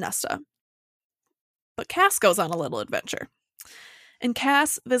Nesta, but Cass goes on a little adventure, and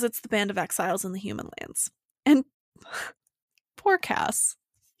Cass visits the band of exiles in the human lands. And poor Cass,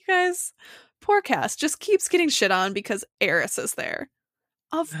 you guys, poor Cass just keeps getting shit on because Eris is there.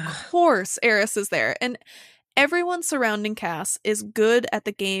 Of course, Eris is there, and everyone surrounding Cass is good at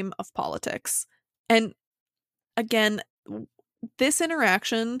the game of politics. And again, this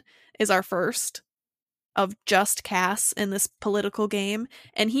interaction is our first of just Cass in this political game,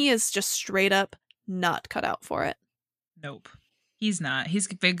 and he is just straight up not cut out for it. Nope. He's not. He's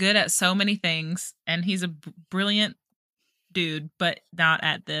good at so many things, and he's a brilliant dude, but not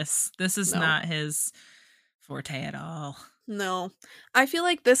at this. This is not his forte at all. No. I feel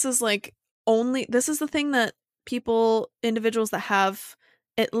like this is the thing that individuals that have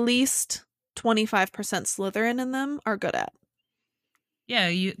at least 25% Slytherin in them are good at.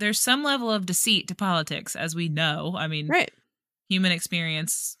 Yeah, there's some level of deceit to politics, as we know. I mean, right. Human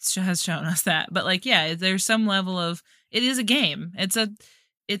experience has shown us that. But like, yeah, there's some level of, it is a game. It's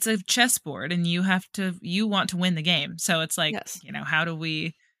a chessboard, and you want to win the game. So it's like, how do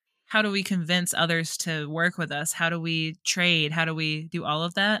we convince others to work with us? How do we trade? How do we do all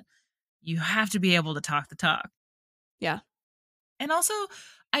of that? You have to be able to talk the talk. Yeah. And also,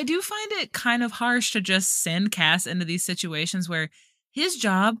 I do find it kind of harsh to just send Cass into these situations where his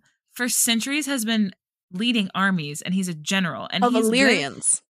job for centuries has been leading armies, and he's a general. And of he's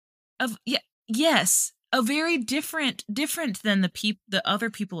Illyrians. Yes. A very different than the other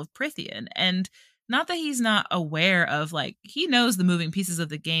people of Prythian. And not that he's not aware of, like, he knows the moving pieces of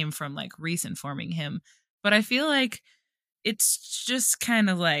the game from, like, Rhys informing him. But I feel like it's just kind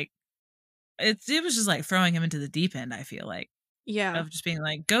of like, it was just like throwing him into the deep end, I feel like. Yeah. Of just being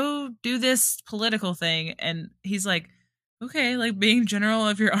like, go do this political thing. And he's like, okay, like being general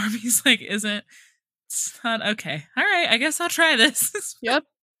of your armies, like, it's not okay. All right, I guess I'll try this. Yep.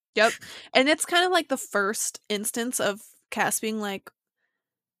 And it's kind of like the first instance of Cass being like,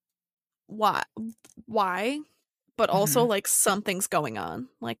 why? But also like something's going on.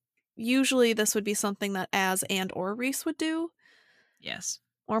 Like usually this would be something that Az and or Rhys would do. Yes.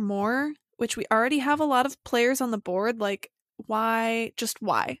 Or more, which we already have a lot of players on the board. Like, why? Just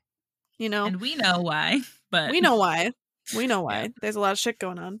why? You know? And we know why, but... We know why. Yeah. There's a lot of shit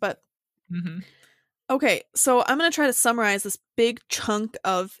going on, but... Okay, so I'm going to try to summarize this big chunk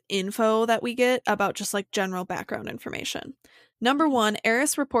of info that we get about just like general background information. Number 1,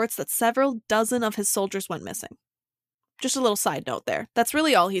 Eris reports that several dozen of his soldiers went missing. Just a little side note there. That's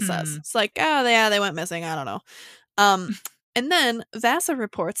really all he says. It's like, they went missing. I don't know. And then Vasa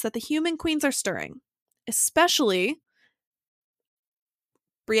reports that the human queens are stirring, especially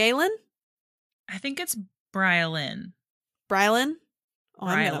Brialyn? I think it's Brialyn. Brialyn? Oh,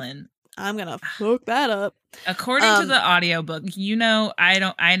 Brialyn. I'm gonna look that up. According to the audiobook,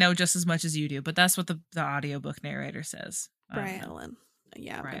 I know just as much as you do, but that's what the audiobook narrator says. Brialyn.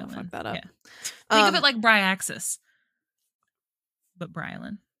 Yeah, I'm gonna fuck that up. Yeah. Think of it like Bryaxis. But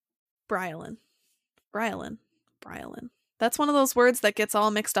Brialyn. Brialyn. That's one of those words that gets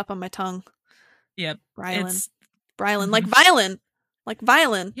all mixed up on my tongue. Yep. Brialyn. Like violin. Like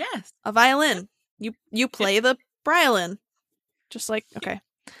violin. Yes. A violin. You play the Brialyn. Just like, okay.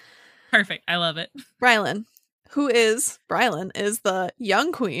 Perfect. I love it. Brialyn is the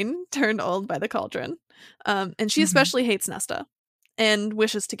young queen turned old by the cauldron. And she especially hates Nesta and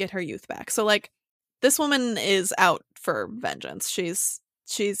wishes to get her youth back. So like this woman is out for vengeance. She's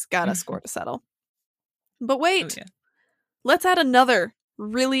got a score to settle. But wait. Oh, yeah. Let's add another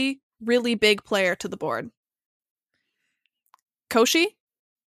really, really big player to the board. Koshi?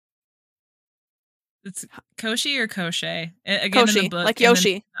 It's Koshi or Koshe? Again, Koshi, in the book, like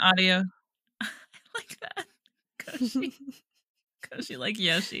Yoshi. Audio. I like that. Koshi. Koshi like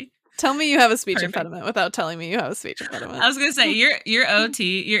Yoshi. Tell me you have a speech impediment without telling me you have a speech impediment. I was gonna say your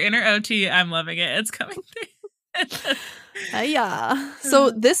OT, your inner OT. I'm loving it. It's coming through. Yeah. So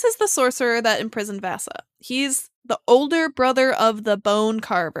this is the sorcerer that imprisoned Vasa. He's the older brother of the Bone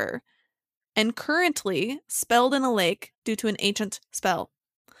Carver, and currently spelled in a lake due to an ancient spell.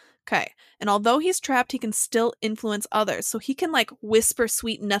 Okay. And although he's trapped, he can still influence others. So he can like whisper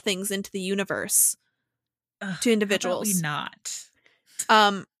sweet nothings into the universe to individuals. How about we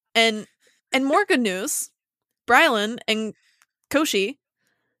not? And more good news. Brylan and Koshi,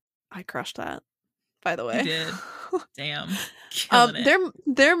 I crushed that, by the way. You did. Damn. Killing it.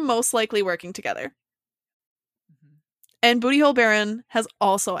 They're most likely working together. Mm-hmm. And Booty Hole Baron has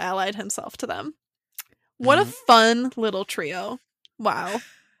also allied himself to them. What a fun little trio. Wow.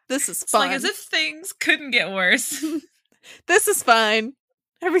 This is fun. Like as if things couldn't get worse. This is fine.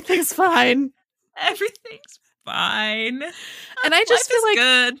 Everything's fine. Everything's fine. And I just feel like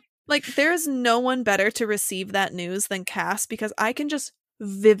good. Like there's no one better to receive that news than Cass, because I can just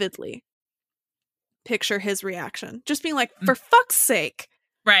vividly picture his reaction. Just being like, for fuck's sake.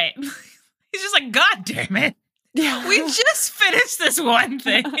 Right. He's just like, God damn it. Yeah. We just finished this one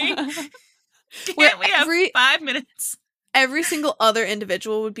thing. Can't we have 5 minutes? Every single other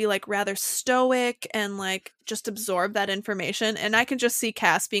individual would be like rather stoic and like just absorb that information. And I can just see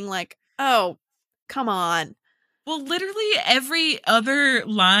Cass being like, oh, come on. Well, literally every other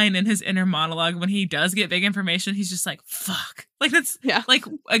line in his inner monologue, when he does get big information, he's just like, fuck. Like, that's, like,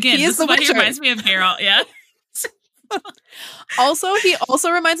 again, this is why he reminds me of Geralt, yeah? He also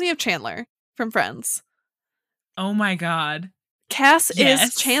reminds me of Chandler from Friends. Oh my god. Cass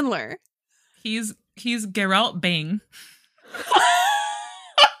is Chandler. He's Geralt Bing.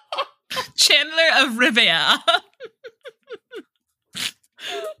 Chandler of Rivia.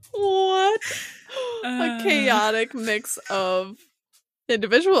 What? A chaotic mix of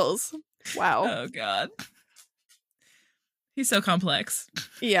individuals. Wow. Oh god. He's so complex.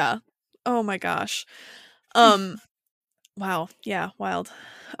 Yeah. Oh my gosh. Wow. Yeah, wild.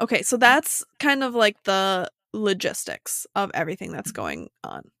 Okay, so that's kind of like the logistics of everything that's going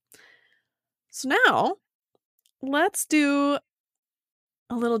on. So now, let's do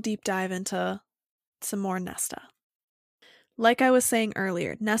a little deep dive into some more Nesta. Like I was saying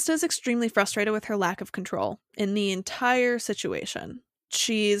earlier, Nesta is extremely frustrated with her lack of control in the entire situation.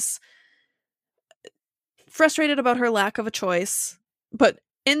 She's frustrated about her lack of a choice, but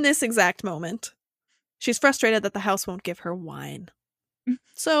in this exact moment, she's frustrated that the house won't give her wine.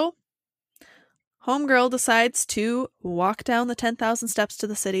 So, homegirl decides to walk down the 10,000 steps to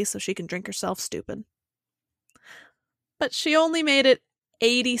the city so she can drink herself stupid. But she only made it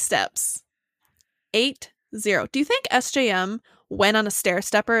 80 steps. 80. Do you think SJM went on a stair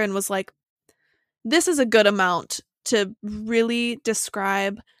stepper and was like, this is a good amount to really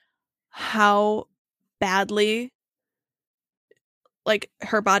describe how badly like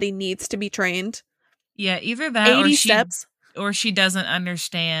her body needs to be trained? Yeah, either that 80 steps or she doesn't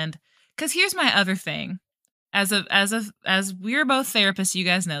understand. Because here's my other thing. As we're both therapists, you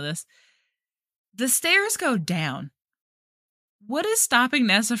guys know this. The stairs go down. What is stopping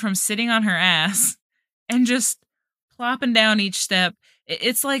Nessa from sitting on her ass and just plopping down each step?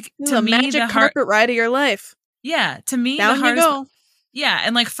 It's like, to me, magic carpet ride of your life. Yeah, to me, down the hardest. You go. Yeah,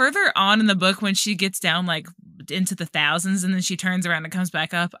 and like further on in the book, when she gets down like into the thousands and then she turns around and comes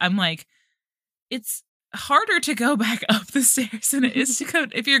back up, I'm like, it's harder to go back up the stairs than it is to go.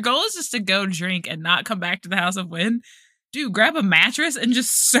 If your goal is just to go drink and not come back to the House of Wind, dude, grab a mattress and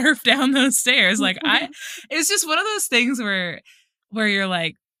just surf down those stairs. Like it's just one of those things where you're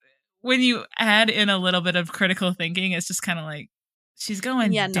like, when you add in a little bit of critical thinking, it's just kind of like, she's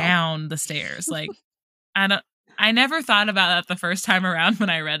going down the stairs. Like, I never thought about that the first time around when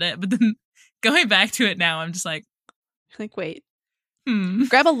I read it, but then going back to it now, I'm just like wait,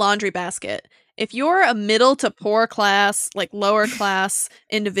 grab a laundry basket. If you're a middle to poor class, like lower class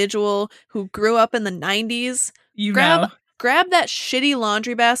individual who grew up in the 90s, grab that shitty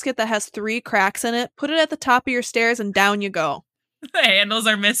laundry basket that has 3 cracks in it, put it at the top of your stairs, and down you go. The handles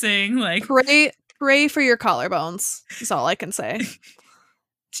are missing. Like, pray for your collarbones. That's all I can say.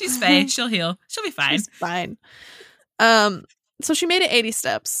 She's fine. She'll heal. She'll be fine. She's fine. So she made it 80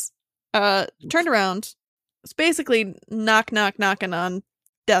 steps. Turned around. It's basically knocking on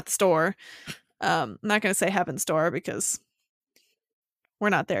death's door. I'm not going to say heaven's door because we're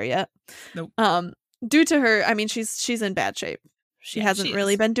not there yet. Nope. Due to her, I mean, she's in bad shape. She hasn't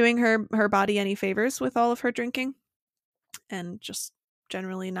really been doing her body any favors with all of her drinking and just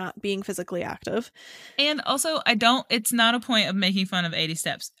generally not being physically active. And also, it's not a point of making fun of 80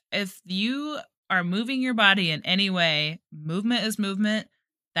 steps. If you are moving your body in any way, movement is movement.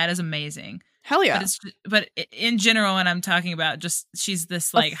 That is amazing. Hell yeah. But in general, when I'm talking about just, she's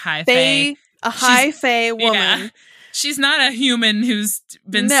this like high fae. A high fae woman. Yeah. She's not a human who's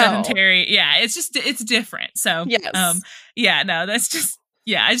been sedentary. Yeah, it's different. So, yes. That's just,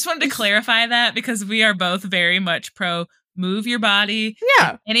 I just wanted to clarify that because we are both very much pro move your body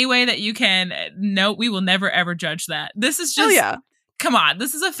in any way that you can. No, we will never, ever judge that. This is just, come on,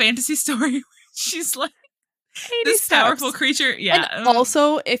 this is a fantasy story. She's like this powerful creature. Yeah. And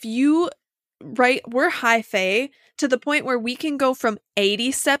also, if you, we're high fae to the point where we can go from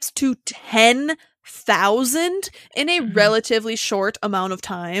 80 steps to 10,000 in a relatively short amount of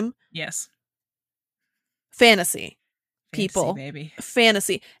time. Yes. Fantasy, people. Baby.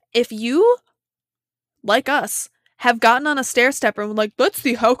 Fantasy. If you, like us, have gotten on a stair stepper and like, let's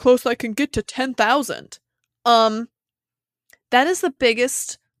see how close I can get to 10,000. That is the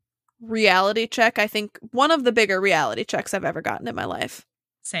biggest reality check. I think one of the bigger reality checks I've ever gotten in my life.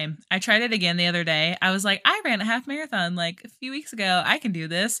 Same. I tried it again the other day. I was like, I ran a half marathon like a few weeks ago. I can do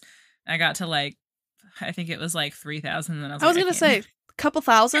this. I got to like, I think it was like 3,000. And I was going to say a couple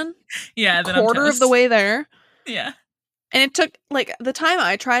thousand. Yeah. A quarter of the way there. Yeah. And it took like the time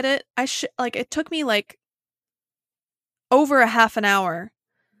I tried it, it took me like over a half an hour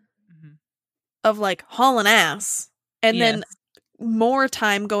of like hauling ass. And then more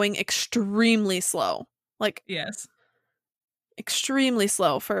time going extremely slow. Like, yes. Extremely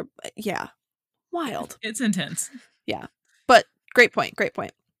slow for, wild. It's intense. Yeah. But great point.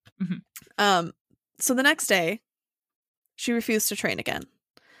 Mm-hmm. So the next day, she refused to train again.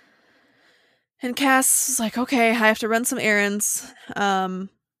 And Cass was like, okay, I have to run some errands.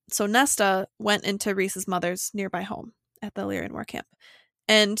 So Nesta went into Reese's mother's nearby home at the Illyrian War Camp.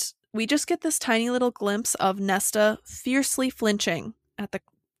 And we just get this tiny little glimpse of Nesta fiercely flinching at the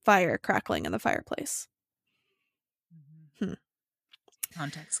fire crackling in the fireplace.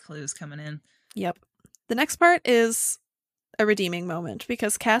 Context clues coming in. Yep. The next part is a redeeming moment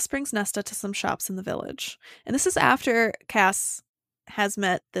because Cass brings Nesta to some shops in the village. And this is after Cass has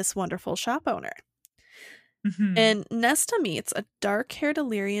met this wonderful shop owner. Mm-hmm. And Nesta meets a dark-haired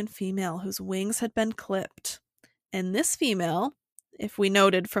Illyrian female whose wings had been clipped. And this female, if we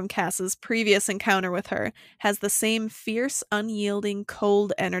noted from Cass's previous encounter with her, has the same fierce, unyielding,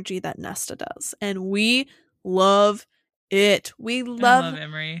 cold energy that Nesta does. And we love it. I love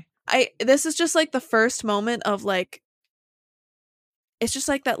Emery. This is just like the first moment of like, it's just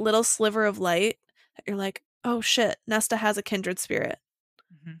like that little sliver of light that you're like, oh shit, Nesta has a kindred spirit.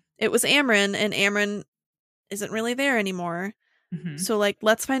 Mm-hmm. It was Amryn, and Amryn isn't really there anymore. Mm-hmm. So like,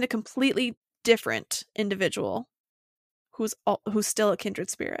 let's find a completely different individual who's still a kindred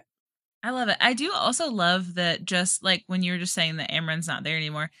spirit. I love it. I do also love that, just like when you were just saying that Amryn's not there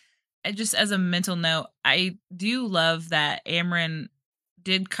anymore, just as a mental note, I do love that Amryn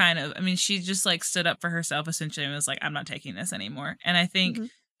did kind of, she just like stood up for herself essentially and was like, I'm not taking this anymore. And I think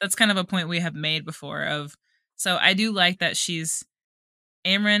that's kind of a point we have made before so I do like that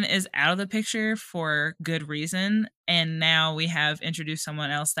Amryn is out of the picture for good reason. And now we have introduced someone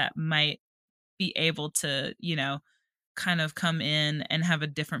else that might be able to, kind of come in and have a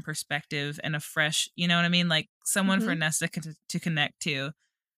different perspective and a fresh, you know what I mean? Like someone for Nesta to connect to.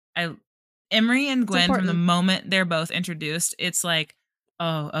 Emery and Gwen, from the moment they're both introduced, it's like,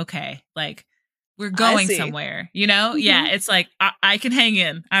 oh, okay, like we're going somewhere, Mm-hmm. Yeah, it's like I can hang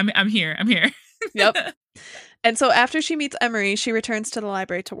in. I'm here. Yep. And so after she meets Emery, she returns to the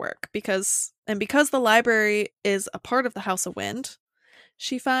library to work because the library is a part of the House of Wind.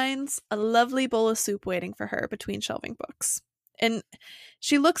 She finds a lovely bowl of soup waiting for her between shelving books. And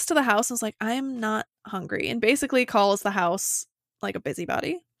she looks to the house and is like, I'm not hungry, and basically calls the house like a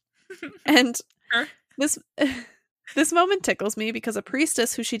busybody. And this moment tickles me because a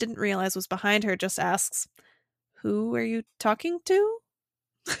priestess who she didn't realize was behind her just asks, who are you talking to?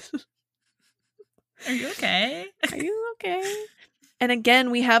 Are you okay? Are you okay? And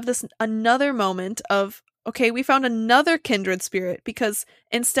again, we have another moment of, okay, we found another kindred spirit, because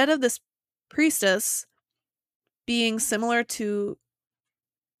instead of this priestess being similar to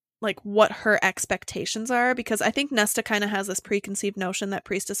like what her expectations are, because I think Nesta kind of has this preconceived notion that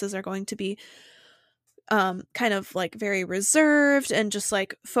priestesses are going to be kind of like very reserved and just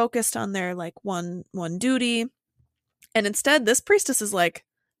like focused on their like one duty. And instead this priestess is like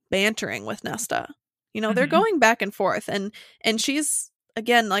bantering with Nesta. They're going back and forth, and she's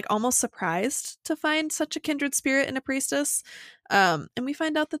again like almost surprised to find such a kindred spirit in a priestess. And we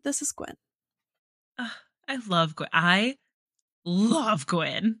find out that this is Gwen. I love Gwen. I love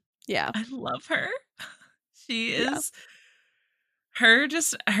Gwen. Yeah. I love her. She is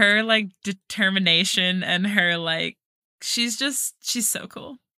her like determination and her like she's so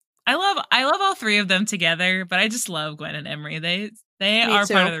cool. I love all three of them together, but I just love Gwen and Emery. They are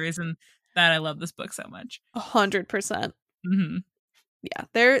part of the reason that I love this book so much. 100%. Mm-hmm.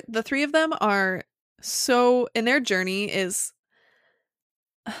 Yeah, the three of them are so, and their journey is,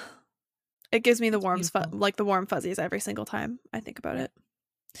 it gives me the warm fuzzies every single time I think about it.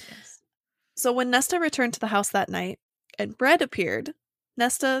 Yes. So when Nesta returned to the house that night and Bread appeared,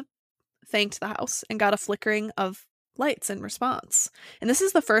 Nesta thanked the house and got a flickering of lights in response. And this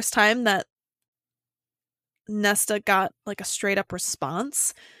is the first time that Nesta got like a straight up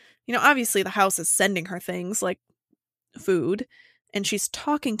response. You know, obviously the house is sending her things like food and she's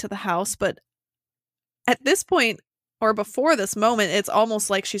talking to the house, but at this point or before this moment, it's almost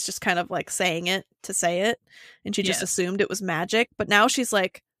like she's just kind of like saying it to say it, and she just assumed it was magic. But now she's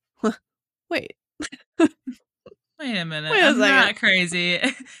like, wait. Wait a minute. I'm not crazy.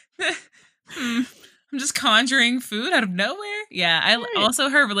 I'm just conjuring food out of nowhere. Yeah, also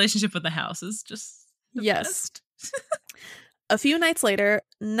her relationship with the house is just the best. A few nights later,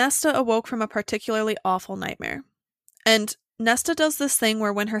 Nesta awoke from a particularly awful nightmare. And Nesta does this thing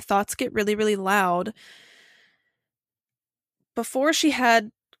where when her thoughts get really, really loud, before she had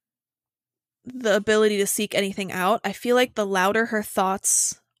the ability to seek anything out, I feel like the louder her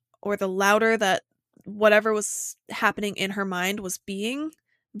thoughts, or the louder that whatever was happening in her mind was being,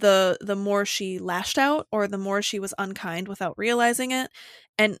 the more she lashed out, or the more she was unkind without realizing it.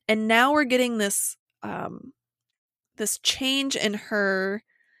 And now we're getting this this change in her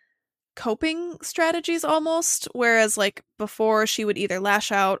coping strategies almost, whereas like before she would either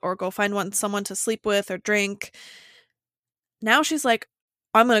lash out or go find someone to sleep with or drink. Now she's like,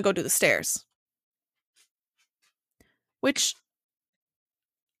 I'm gonna go do the stairs, which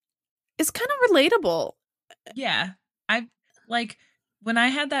is kind of relatable. Yeah, I like when I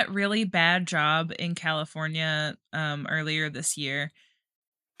had that really bad job in California earlier this year.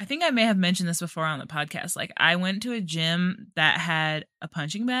 I think I may have mentioned this before on the podcast. Like, I went to a gym that had a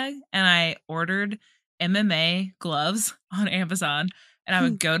punching bag, and I ordered MMA gloves on Amazon, and I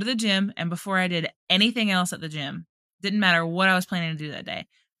would go to the gym, and before I did anything else at the gym, didn't matter what I was planning to do that day,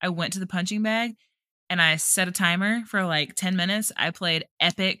 I went to the punching bag, and I set a timer for like 10 minutes. I played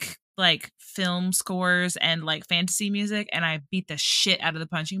epic like film scores and like fantasy music, and I beat the shit out of the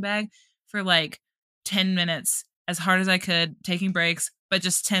punching bag for like 10 minutes as hard as I could, taking breaks, but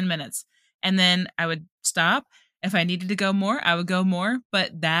just 10 minutes. And then I would stop. If I needed to go more, I would go more.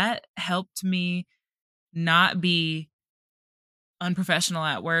 But that helped me not be unprofessional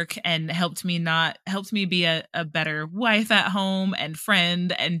at work, and helped me be a better wife at home and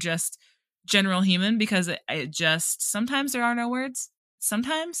friend and just general human, because it just, sometimes there are no words.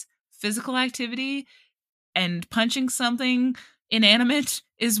 Sometimes physical activity and punching something inanimate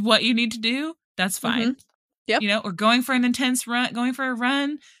is what you need to do. That's fine. Mm-hmm. Yep. You know, or going for an intense run, going for a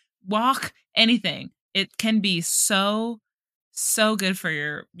run, walk, anything. It can be so good for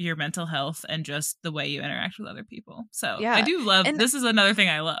your mental health and just the way you interact with other people. So yeah. I do love, and this is another thing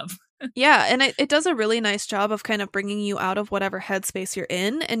I love. Yeah, and it does a really nice job of kind of bringing you out of whatever headspace you're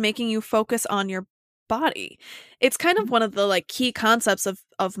in and making you focus on your body. It's kind of one of the like key concepts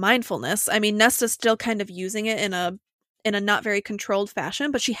of mindfulness. I mean, Nesta's still kind of using it in a not very controlled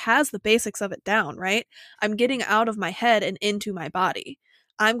fashion, but she has the basics of it down, right? I'm getting out of my head and into my body.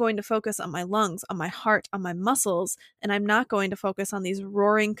 I'm going to focus on my lungs, on my heart, on my muscles, and I'm not going to focus on these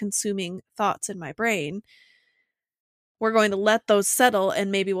roaring, consuming thoughts in my brain. We're going to let those settle,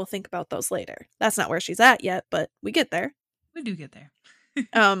 and maybe we'll think about those later. That's not where she's at yet, but we get there. We do get there.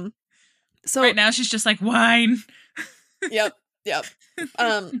 So right now she's just like, wine. Yep.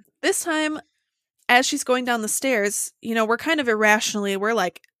 This time, as she's going down the stairs, you know, we're kind of irrationally, we're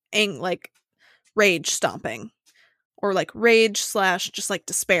like rage stomping, or like rage / just like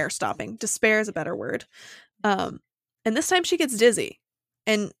despair stomping. Despair is a better word. And this time she gets dizzy,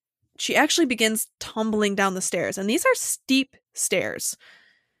 and she actually begins tumbling down the stairs. And these are steep stairs,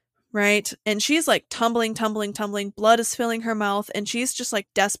 right? And she's like tumbling. Blood is filling her mouth, and she's just like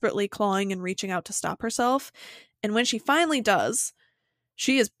desperately clawing and reaching out to stop herself. And when she finally does,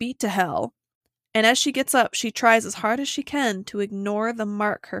 she is beat to hell. And as she gets up, she tries as hard as she can to ignore the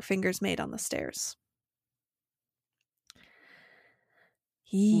mark her fingers made on the stairs.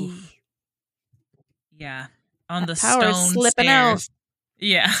 Yeah. On the stone slipping stairs. Out.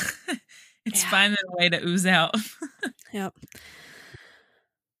 Yeah. It's finding a way to ooze out. Yep.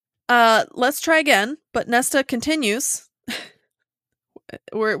 Let's try again, but Nesta continues.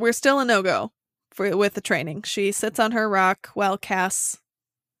 We're still a no-go. with the training. She sits on her rock while Cass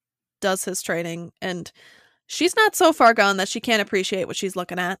does his training, and she's not so far gone that she can't appreciate what she's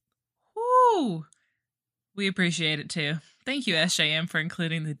looking at. Woo! We appreciate it too. Thank you, SJM, for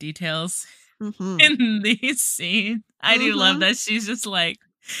including the details in these scenes. I do love that she's just like,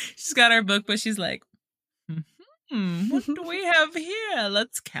 she's got her book, but she's like, what do we have here?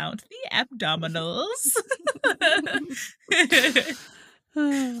 Let's count the abdominals.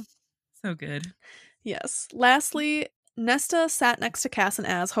 So good. Yes. Lastly, Nesta sat next to Cass and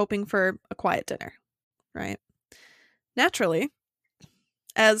Az, hoping for a quiet dinner, right? Naturally,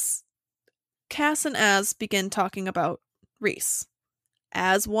 as Cass and Az begin talking about Rhys,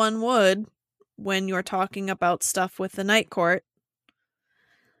 as one would when you're talking about stuff with the Night Court,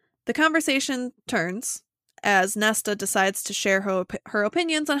 the conversation turns as Nesta decides to share her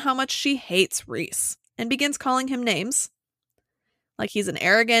opinions on how much she hates Rhys and begins calling him names. Like he's an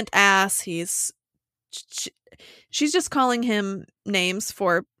arrogant ass, she's just calling him names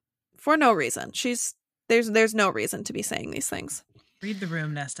for no reason. There's no reason to be saying these things. Read the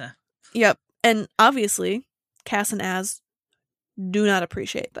room, Nesta. Yep. And obviously, Cass and Az do not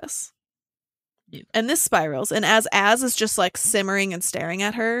appreciate this. Yep. And this spirals, and as Az is just like simmering and staring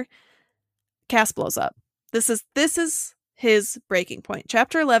at her, Cass blows up. This is his breaking point.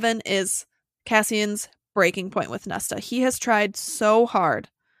 Chapter 11 is Cassian's breaking point with Nesta. He has tried so hard.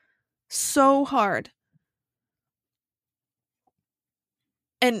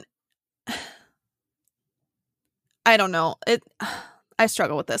 And I don't know. I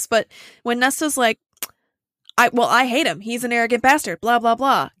struggle with this, but when Nesta's like, I hate him. He's an arrogant bastard, blah, blah,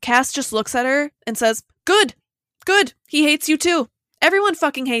 blah. Cass just looks at her and says, good. He hates you too. Everyone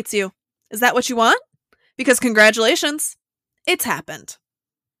fucking hates you. Is that what you want? Because congratulations, it's happened.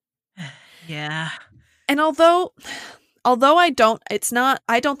 Yeah. And although I don't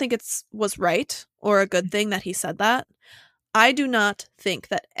think was right or a good thing that he said that, I do not think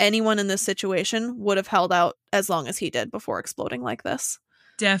that anyone in this situation would have held out as long as he did before exploding like this.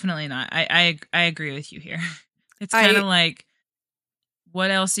 Definitely not. I agree with you here. It's kind of like,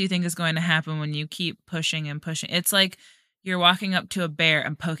 what else do you think is going to happen when you keep pushing and pushing? It's like you're walking up to a bear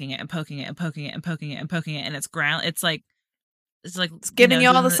and poking it and poking it and poking it and poking it and poking it, and it's giving you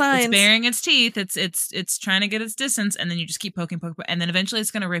all the signs. It's baring its teeth. It's trying to get its distance, and then you just keep poking, and then eventually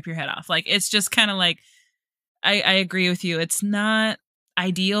it's going to rip your head off. Like, it's just kind of like, I agree with you. It's not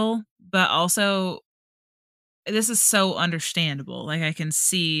ideal, but also this is so understandable. Like, I can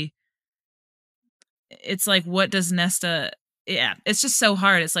see. It's like, what does Nesta? Yeah, it's just so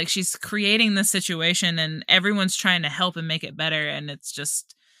hard. It's like she's creating this situation, and everyone's trying to help and make it better, and it's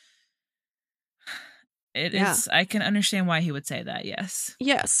just. It's. I can understand why he would say that.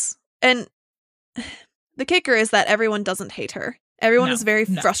 Yes, and the kicker is that everyone doesn't hate her. Everyone is very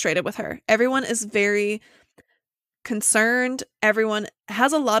frustrated with her. Everyone is very concerned. Everyone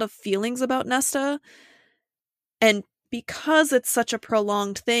has a lot of feelings about Nesta, and because it's such a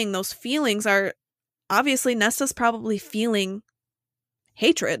prolonged thing, those feelings are obviously Nesta's probably feeling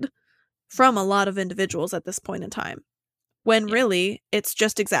hatred from a lot of individuals at this point in time, when really it's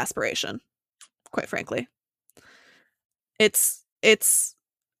just exasperation. Quite frankly, it's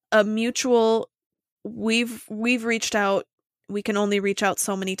a mutual. We've reached out. We can only reach out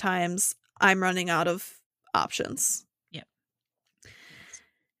so many times. I'm running out of options. Yep.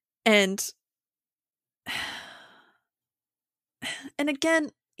 And again,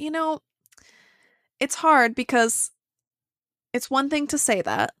 it's hard because it's one thing to say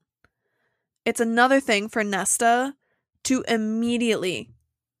that. It's another thing for Nesta to immediately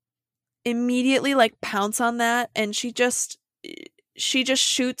like pounce on that, and she just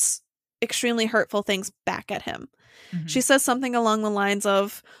shoots extremely hurtful things back at him. Mm-hmm. She says something along the lines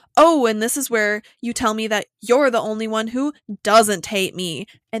of, "Oh, and this is where you tell me that you're the only one who doesn't hate me."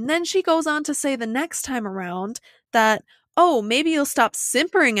 And then she goes on to say the next time around that, "Oh, maybe you'll stop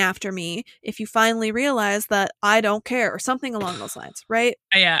simpering after me if you finally realize that I don't care," or something along those lines, right?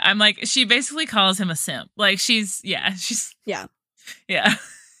 Yeah, I'm like, she basically calls him a simp. Like, she's yeah.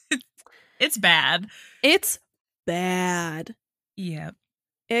 It's bad. It's bad. Yeah.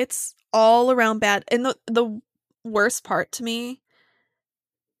 It's all around bad. And the worst part to me,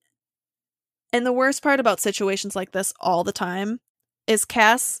 and the worst part about situations like this all the time, is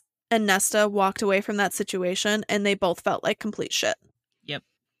Cass and Nesta walked away from that situation and they both felt like complete shit. Yep.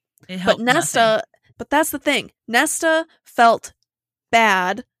 It helped but that's the thing. Nesta felt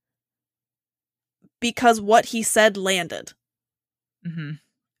bad because what he said landed. Mm-hmm.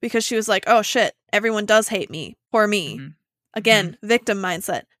 Because she was like, oh shit, everyone does hate me. Poor me. Mm-hmm. Again, victim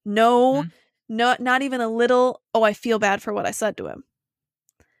mindset. No, not even a little, oh, I feel bad for what I said to him.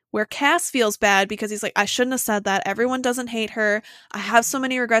 where Cass feels bad because he's like, I shouldn't have said that. Everyone doesn't hate her. I have so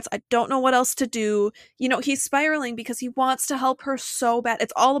many regrets. I don't know what else to do. You know, he's spiraling because he wants to help her so bad.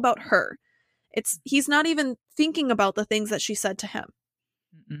 It's all about her. He's not even thinking about the things that she said to him.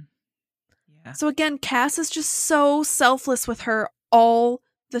 Mm-mm. Yeah. So again, Cass is just so selfless with her all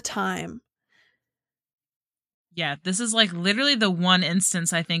the time. Yeah, this is like literally the one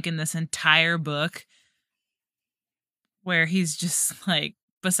instance I think in this entire book where he's just like,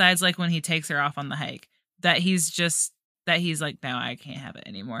 besides like when he takes her off on the hike, that he's like, no, I can't have it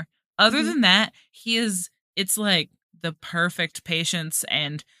anymore. Other than that, it's like the perfect patience,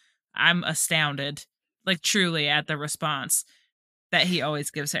 and I'm astounded, like truly, at the response that he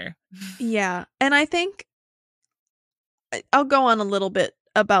always gives her. Yeah, and I think I'll go on a little bit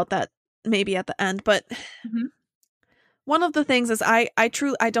about that maybe at the end, but one of the things is I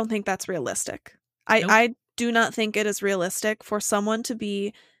don't think that's realistic. I do not think it is realistic for someone to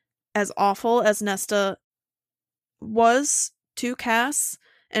be as awful as Nesta was to Cass,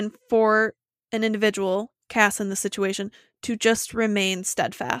 and for an individual, Cass in the situation, to just remain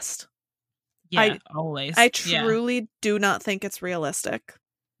steadfast. Yeah, always. I truly do not think it's realistic.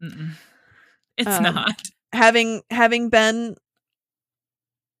 Mm-mm. It's not. Having been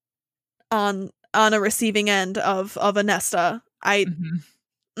on a receiving end of a Nesta, I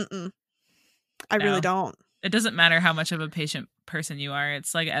really don't. It doesn't matter how much of a patient person you are.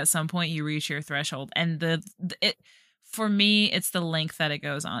 It's like at some point you reach your threshold, and for me, it's the length that it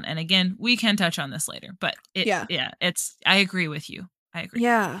goes on. And again, we can touch on this later, but I agree with you. I agree.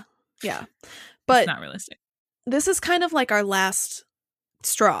 Yeah. But it's not realistic. This is kind of like our last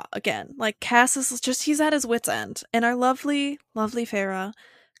straw again. Like Cass is just, he's at his wit's end, and our lovely, lovely Farah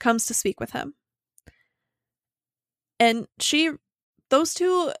comes to speak with him. And those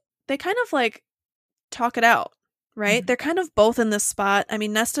two, they kind of like talk it out, right? They're kind of both in this spot. I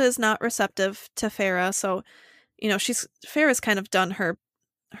mean, Nesta is not receptive to Farah, so you know, Farah's kind of done her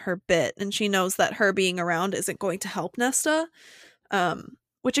bit, and she knows that her being around isn't going to help Nesta,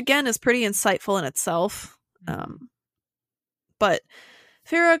 which again is pretty insightful in itself. But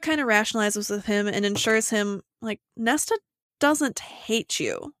Farah kind of rationalizes with him and assures him, like, Nesta doesn't hate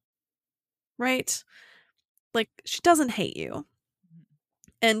you, right? Like, she doesn't hate you.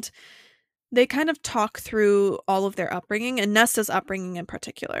 And they kind of talk through all of their upbringing, and Nesta's upbringing in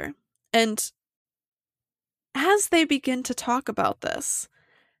particular. And as they begin to talk about this,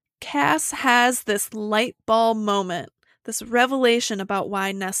 Cass has this light bulb moment, this revelation about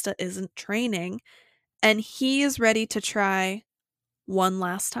why Nesta isn't training, and he is ready to try one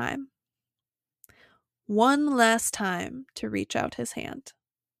last time. One last time to reach out his hand.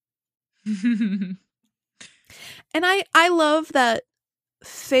 And I love that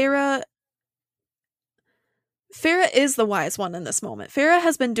Farah is the wise one in this moment. Farah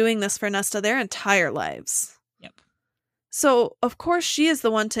has been doing this for Nesta their entire lives. Yep. So, of course, she is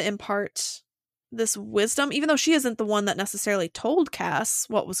the one to impart this wisdom, even though she isn't the one that necessarily told Cass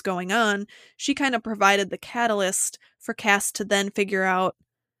what was going on. She kind of provided the catalyst for Cass to then figure out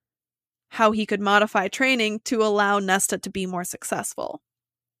how he could modify training to allow Nesta to be more successful.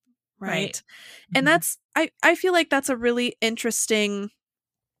 Right? And that's, I feel like that's a really interesting,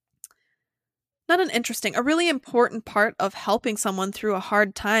 a really important part of helping someone through a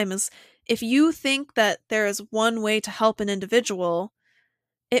hard time is if you think that there is one way to help an individual,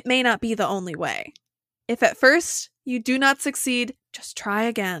 it may not be the only way. If at first you do not succeed, just try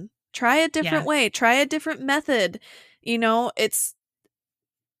again. Try a different way. Try a different method. You know, it's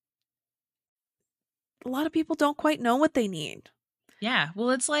a lot of people don't quite know what they need. Yeah. Well,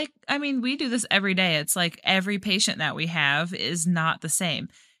 it's like, I mean, we do this every day. It's like every patient that we have is not the same.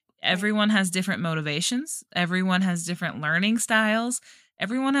 Everyone has different motivations. Everyone has different learning styles.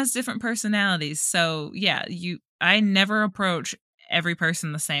 Everyone has different personalities. So yeah, I never approach every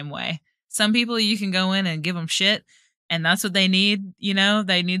person the same way. Some people you can go in and give them shit, and that's what they need. You know,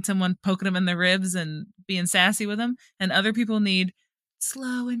 they need someone poking them in the ribs and being sassy with them. And other people need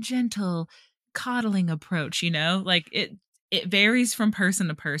slow and gentle coddling approach, you know, like it varies from person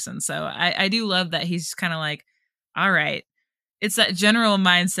to person. So I do love that he's kind of like, all right, it's that general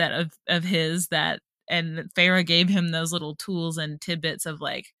mindset of his that, and Farah gave him those little tools and tidbits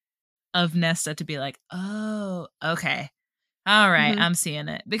of Nesta to be like, oh, okay. All right. I'm seeing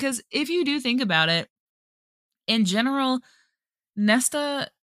it. Because if you do think about it, in general, Nesta,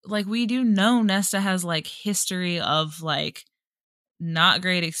 like we do know Nesta has like history of like not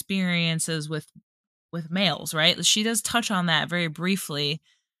great experiences with males, right? She does touch on that very briefly.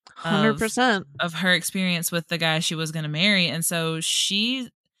 100% of her experience with the guy she was going to marry. And so she,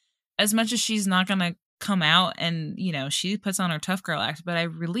 as much as she's not going to come out and, she puts on her tough girl act, but I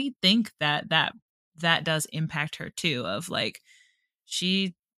really think that does impact her too, of like,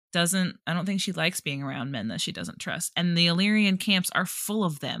 I don't think she likes being around men that she doesn't trust. And the Illyrian camps are full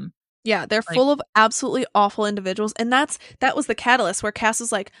of them. Yeah, they're full of absolutely awful individuals. And that was the catalyst where Cass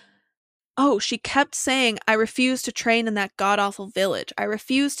was like, oh, she kept saying, I refuse to train in that god-awful village. I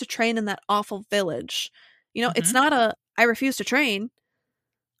refuse to train in that awful village. It's not I refuse to train.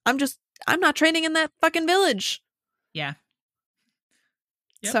 I'm not training in that fucking village. Yeah.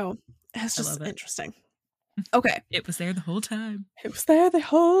 Yep. So, it's just interesting. Okay. It was there the whole time.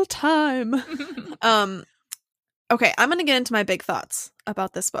 Okay, I'm going to get into my big thoughts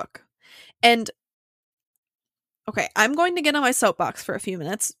about this book. And, okay, I'm going to get on my soapbox for a few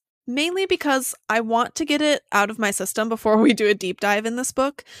minutes, mainly because I want to get it out of my system before we do a deep dive in this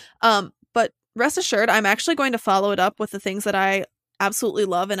book. But rest assured, I'm actually going to follow it up with the things that I absolutely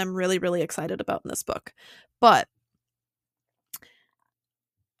love and I'm really, really excited about in this book. But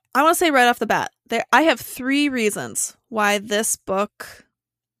I want to say right off the bat, I have 3 reasons why this book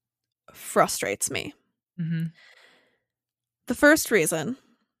frustrates me. Mm-hmm. The first reason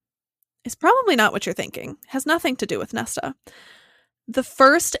is probably not what you're thinking. It has nothing to do with Nesta. The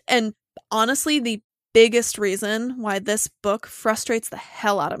first and honestly the biggest reason why this book frustrates the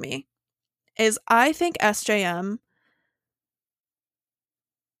hell out of me is I think SJM,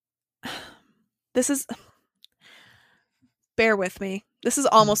 bear with me. This is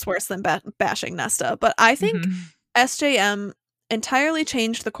almost worse than bashing Nesta, but I think SJM entirely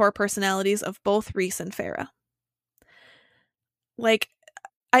changed the core personalities of both Rhys and Farah. Like,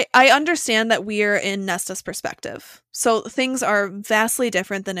 I understand that we're in Nesta's perspective, so things are vastly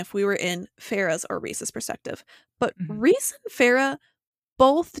different than if we were in Farah's or Rhys's perspective. But Rhys and Farah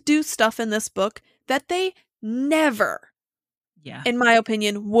both do stuff in this book that they never, in my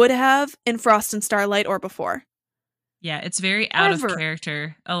opinion, would have in Frost and Starlight or before. Yeah, it's very out of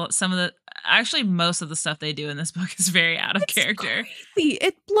character. Most of the stuff they do in this book is very out of character. Crazy.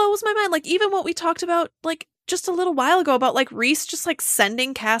 It blows my mind. Like, even what we talked about, like, just a little while ago about, like, Rhys just, like,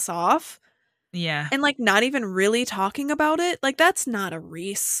 sending Cass off. Yeah. And, like, not even really talking about it. Like, that's not a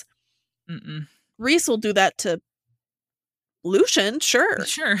Rhys. Rhys will do that to Lucian, sure.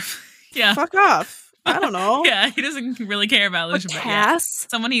 Sure. Yeah. Fuck off. I don't know. Yeah, he doesn't really care about Lucian. But Cass? Yeah.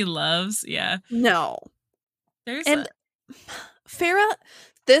 Someone he loves, yeah. No. Farah,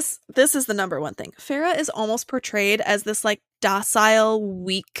 this is the number one thing. Farah is almost portrayed as this, like, docile,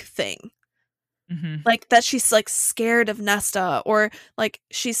 weak thing. Like, that she's, like, scared of Nesta, or, like,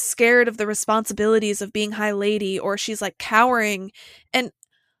 she's scared of the responsibilities of being High Lady, or she's, like, cowering. And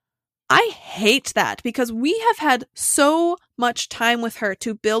I hate that, because we have had so much time with her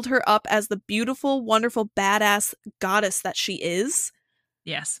to build her up as the beautiful, wonderful, badass goddess that she is.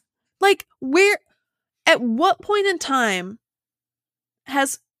 Yes. Like, at what point in time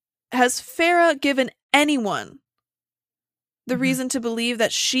has Farah given anyone the reason to believe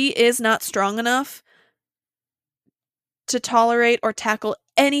that she is not strong enough to tolerate or tackle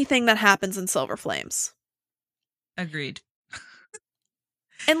anything that happens in Silver Flames? Agreed.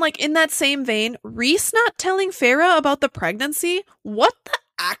 And, like, in that same vein, Rhys not telling Farah about the pregnancy? What the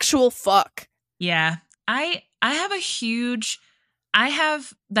actual fuck? Yeah. That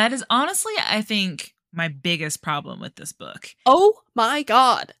is honestly, I think, my biggest problem with this book. Oh my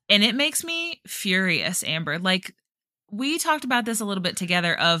god. And it makes me furious, Amber. Like, we talked about this a little bit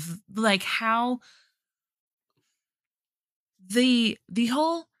together of, like, how the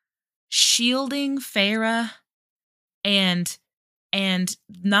whole shielding Farah and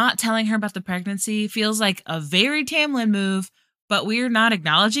not telling her about the pregnancy feels like a very Tamlin move, but we're not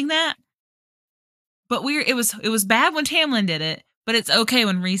acknowledging that. But it was bad when Tamlin did it, but it's okay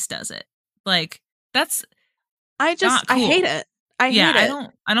when Rhys does it. Like, that's not cool. I hate it. I hate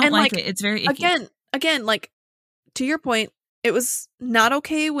it. I don't like it. It's very icky. Again, like, to your point, it was not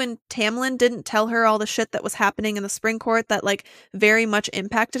okay when Tamlin didn't tell her all the shit that was happening in the Spring Court that, like, very much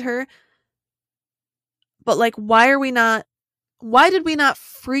impacted her. But, like, why did we not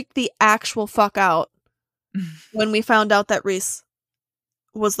freak the actual fuck out when we found out that Rhys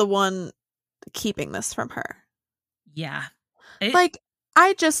was the one keeping this from her? Yeah.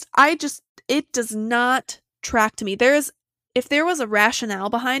 It does not track to me. If there was a rationale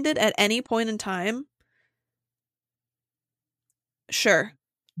behind it at any point in time, sure.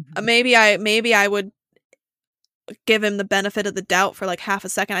 Maybe I would give him the benefit of the doubt for, like, half a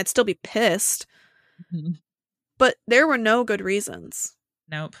second. I'd still be pissed. But there were no good reasons.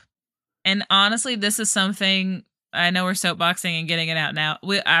 Nope. And honestly, this is something, I know we're soapboxing and getting it out now.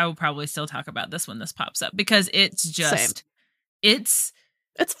 I will probably still talk about this when this pops up, because it's just, Same. It's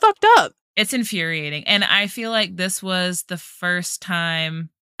fucked up. It's infuriating. And I feel like this was the first time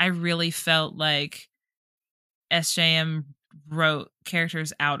I really felt like SJM wrote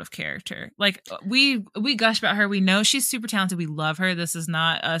characters out of character. Like we gush about her. We know she's super talented. We love her. This is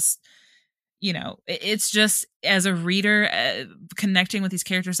not us, you know, it's just as a reader connecting with these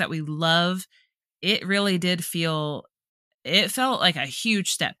characters that we love. It really did feel, it felt like a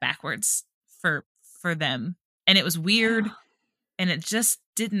huge step backwards for them. And it was weird. Yeah. And it just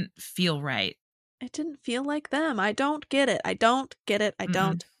didn't feel right. It didn't feel like them. I don't get it. I don't get it. I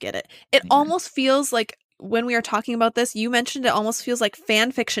don't get it. It almost feels like, when we are talking about this, you mentioned it almost feels like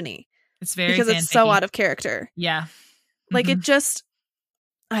fan fiction-y. It's very because it's so out of character. Yeah. Like it just,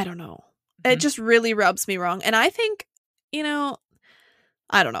 I don't know. It just really rubs me wrong. And I think, you know,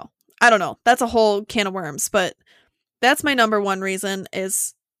 I don't know. That's a whole can of worms, but that's my number one reason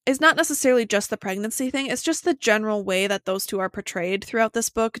is not necessarily just the pregnancy thing. It's just the general way that those two are portrayed throughout this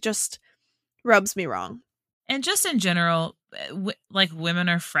book just rubs me wrong. And just in general, like women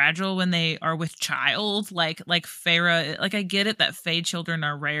are fragile when they are with child. Like Feyre, like I get it that Fey children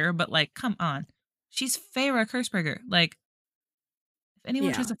are rare, but like, come on, she's Feyre Kurtzberger. Like, if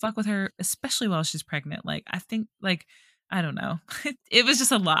anyone tries to fuck with her, especially while she's pregnant, like I think, like, I don't know, it was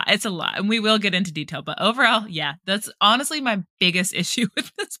just a lot. It's a lot, and we will get into detail. But overall, yeah, that's honestly my biggest issue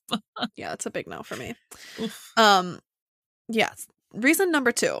with this book. Yeah, it's a big no for me. Yeah, reason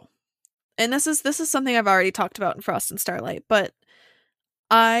number 2. And this is something I've already talked about in Frost and Starlight, but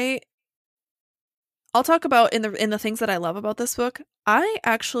I'll talk about in the things that I love about this book. I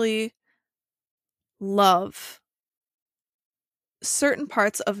actually love certain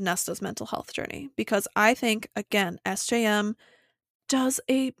parts of Nesta's mental health journey because I think, again, SJM does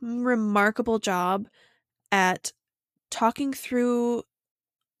a remarkable job at talking through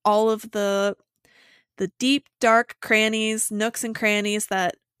all of the deep, dark crannies, nooks and crannies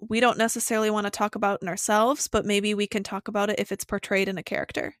that we don't necessarily want to talk about in ourselves, but maybe we can talk about it if it's portrayed in a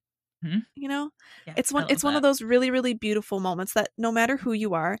character. Mm-hmm. You know? Yeah, it's one of those really, really beautiful moments that no matter who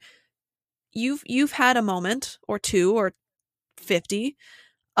you are, you've had a moment or 2 or 50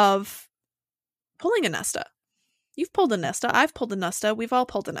 of pulling a Nesta. You've pulled a Nesta. I've pulled a Nesta. We've all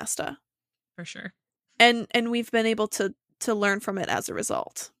pulled a Nesta. For sure. And we've been able to learn from it as a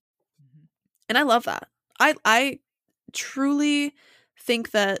result. Mm-hmm. And I love that. I truly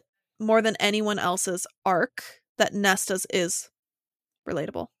think that more than anyone else's arc, that Nesta's is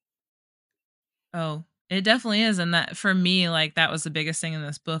relatable. Oh, it definitely is. And that for me, like that was the biggest thing in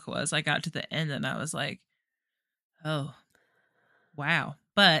this book was I got to the end and I was like, oh, wow.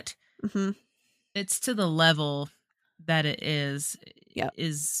 But it's to the level that it is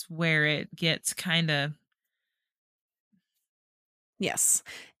where it gets kind of. Yes.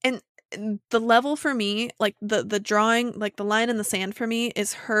 And the level for me, like the drawing, like the line in the sand for me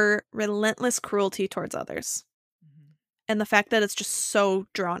is her relentless cruelty towards others. And the fact that it's just so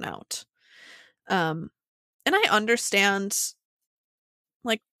drawn out. And I understand,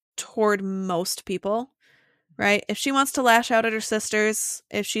 like, toward most people, right? If she wants to lash out at her sisters,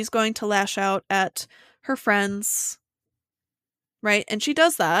 if she's going to lash out at her friends, right? And she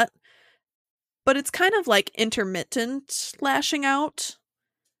does that. But it's kind of like intermittent lashing out.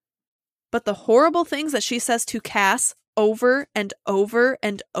 But the horrible things that she says to Cass over and over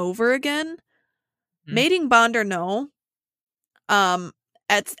and over again, mating bond or no,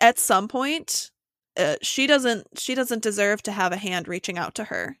 at some point, she doesn't deserve to have a hand reaching out to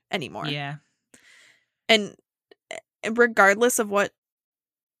her anymore. Yeah. And regardless of what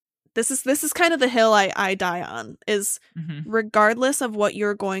this is kind of the hill I die on, is regardless of what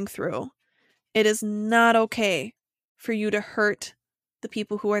you're going through, it is not okay for you to hurt the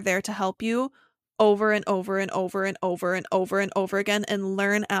people who are there to help you over and over and over and over and over and over again and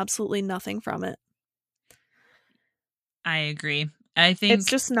learn absolutely nothing from it. I agree. I think it's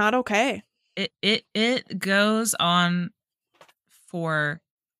just not okay. It goes on for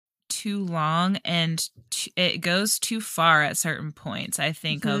too long and it goes too far at certain points. I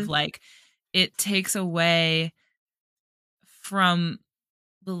think of like it takes away from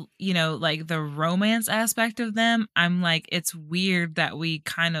the, you know, like the romance aspect of them. I'm like, it's weird that we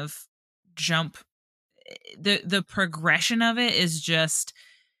kind of jump. The progression of it is just,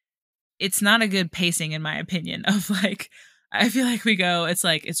 it's not a good pacing in my opinion of like, I feel like we go, it's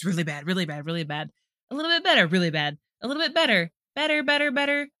like, it's really bad, really bad, really bad, a little bit better, really bad, a little bit better, better,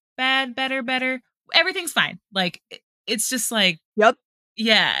 bad, better. Everything's fine. Like, it's just like, yep.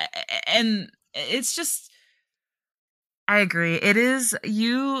 Yeah. And it's just, I agree. It is,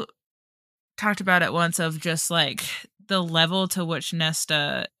 you talked about it once of just like the level to which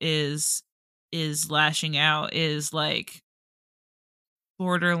Nesta is lashing out is like,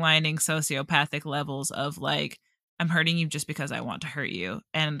 borderlining sociopathic levels of like, I'm hurting you just because I want to hurt you.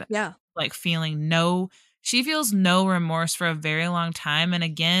 And like she feels no remorse for a very long time. And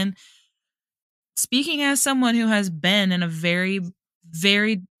again, speaking as someone who has been in a very,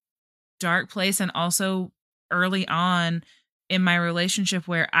 very dark place, and also early on in my relationship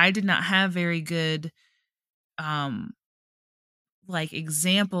where I did not have very good like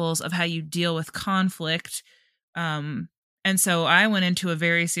examples of how you deal with conflict, and so I went into a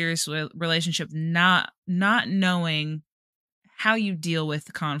very serious relationship not knowing how you deal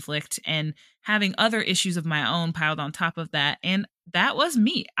with conflict and having other issues of my own piled on top of that. And that was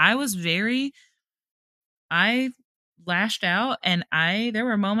me. I lashed out, and there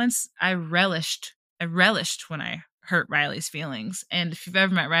were moments I relished when I hurt Riley's feelings. And if you've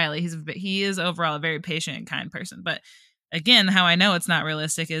ever met Riley, he is overall a very patient and kind person. But again, how I know it's not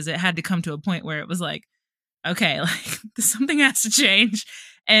realistic is it had to come to a point where it was like, okay, like something has to change.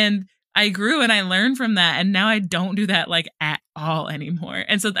 And I grew and I learned from that. And now I don't do that like at all anymore.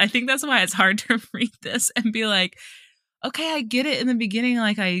 And so I think that's why it's hard to read this and be like, okay, I get it in the beginning.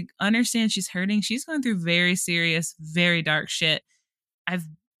 Like, I understand she's hurting. She's going through very serious, very dark shit. I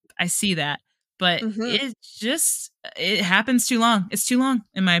see that. But it happens too long. It's too long,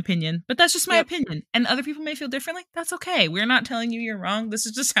 in my opinion. But that's just my opinion. And other people may feel differently. That's okay. We're not telling you you're wrong. This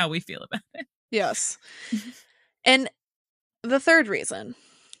is just how we feel about it. Yes. And the third reason,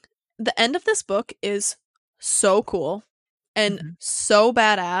 the end of this book is so cool and so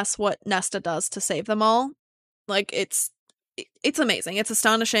badass what Nesta does to save them all. Like, it's amazing. It's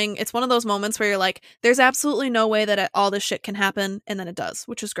astonishing. It's one of those moments where you're like, there's absolutely no way that all this shit can happen, and then it does,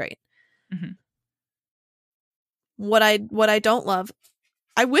 which is great. Mm-hmm. What I don't love,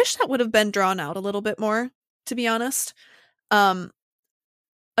 I wish that would have been drawn out a little bit more, to be honest.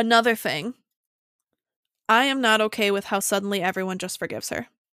 Another thing, I am not okay with how suddenly everyone just forgives her.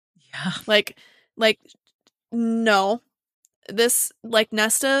 Yeah. Like no. This, like,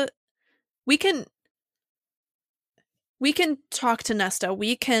 Nesta, we can talk to Nesta.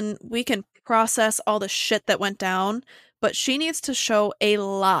 We can process all the shit that went down, but she needs to show a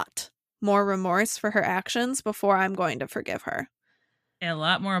lot more remorse for her actions before I'm going to forgive her. A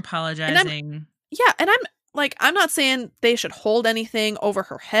lot more apologizing. And I'm not saying they should hold anything over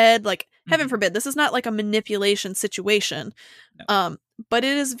her head. Like, heaven forbid, this is not like a manipulation situation. No. But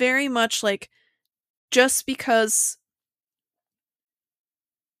it is very much like, just because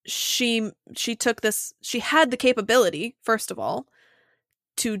she took this, she had the capability, first of all,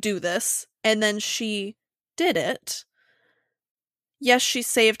 to do this, and then she did it. Yes, she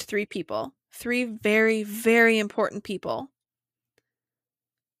saved 3 people. 3 very, very important people.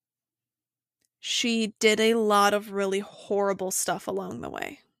 She did a lot of really horrible stuff along the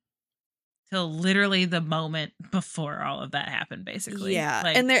way. Till literally the moment before all of that happened, basically. Yeah.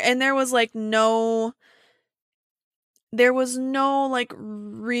 Like, and there was like no like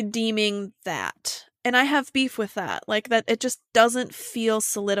redeeming that. And I have beef with that. Like, that it just doesn't feel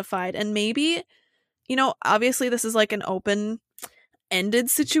solidified. And maybe, obviously this is like an open-ended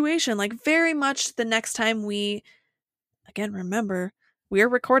situation. Like, very much the next time again, remember, we're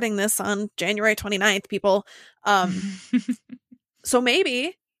recording this on January 29th, people. So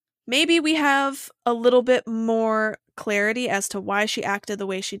maybe we have a little bit more clarity as to why she acted the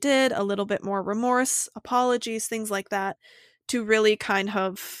way she did, a little bit more remorse, apologies, things like that, to really kind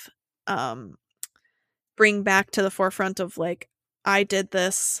of bring back to the forefront of, like, I did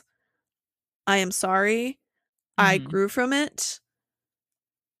this, I am sorry, I grew from it.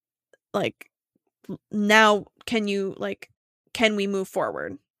 Like, now can we move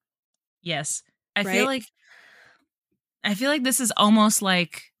forward? Yes. I feel like this is almost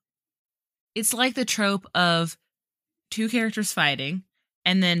like, it's like the trope of 2 characters fighting,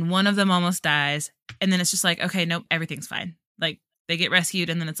 and then one of them almost dies, and then it's just like, okay, nope, everything's fine. Like, they get rescued,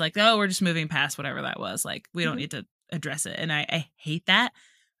 and then it's like, oh, we're just moving past whatever that was. Like, we don't need to address it. And I hate that.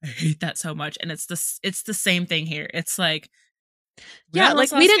 I hate that so much. And it's the same thing here. It's like, yeah,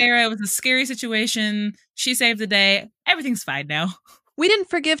 like, we didn't. Farah, it was a scary situation. She saved the day. Everything's fine now. We didn't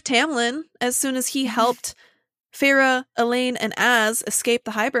forgive Tamlin as soon as he helped Farah, Elaine, and Az escape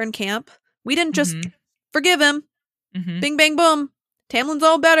the Hybern camp. We didn't just forgive him. Bing, bang, boom. Tamlin's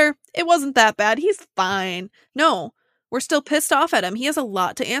all better. It wasn't that bad. He's fine. No, we're still pissed off at him. He has a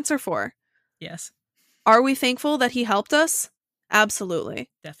lot to answer for. Yes. Are we thankful that he helped us? Absolutely.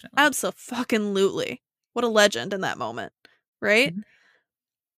 Definitely. Abso-fucking-lutely. What a legend in that moment. Right?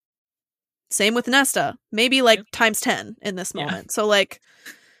 Same with Nesta. Maybe like times 10 in this moment. Yeah. So, like,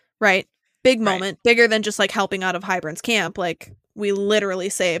 right. Big moment. Right. Bigger than just like helping out of Hybern's camp. Like, we literally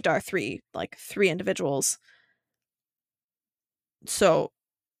saved our 3 individuals. So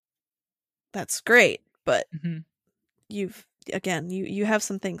that's great, but mm-hmm. you have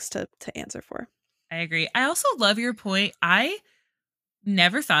some things to answer for. I agree. I also love your point. I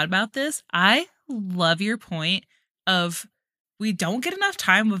never thought about this. I love your point of we don't get enough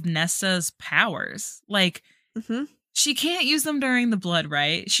time with Nesta's powers. Like, she can't use them during the blood,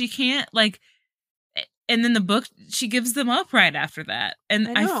 right? She can't, like, and then the book, she gives them up right after that.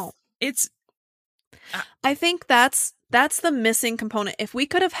 And I know. I think that's the missing component. If we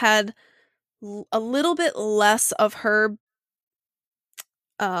could have had a little bit less of her,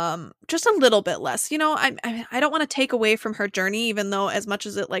 just a little bit less, I don't want to take away from her journey, even though as much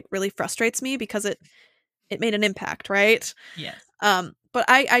as it like really frustrates me because it made an impact, right? Yes. But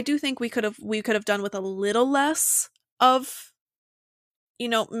I do think we could have done with a little less of,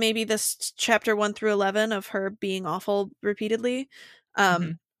 maybe this chapter 1 through 11 of her being awful repeatedly.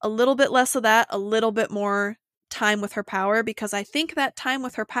 A little bit less of that, a little bit more time with her power, because I think that time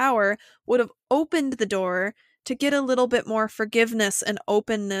with her power would have opened the door to get a little bit more forgiveness and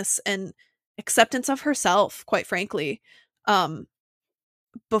openness and acceptance of herself, quite frankly,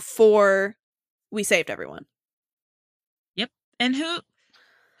 before we saved everyone. Yep. And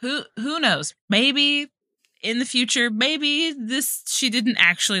who knows? Maybe in the future, maybe she didn't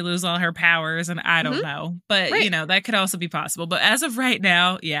actually lose all her powers, and I don't know. But right. That could also be possible. But as of right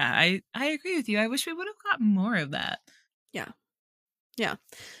now, yeah, I agree with you. I wish we would have gotten more of that. Yeah.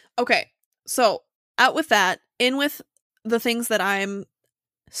 Okay. So out with that, in with the things that I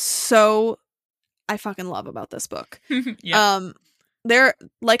fucking love about this book. Yep. There,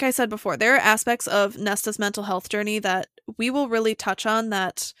 like I said before, there are aspects of Nesta's mental health journey that we will really touch on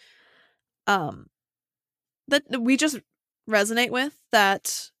that we just resonate with,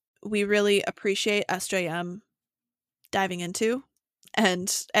 that we really appreciate SJM diving into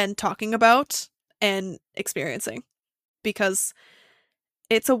and talking about and experiencing, because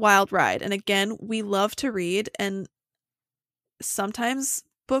it's a wild ride. And again, we love to read, and sometimes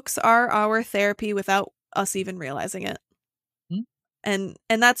books are our therapy without us even realizing it. And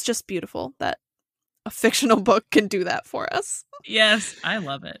that's just beautiful that a fictional book can do that for us. Yes, I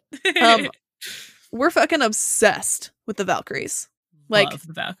love it. We're fucking obsessed with the Valkyries. Love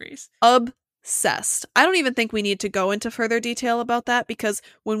the Valkyries. Obsessed. I don't even think we need to go into further detail about that, because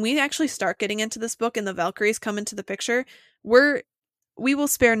when we actually start getting into this book and the Valkyries come into the picture, we will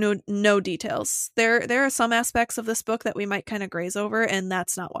spare no details. There are some aspects of this book that we might kind of graze over, and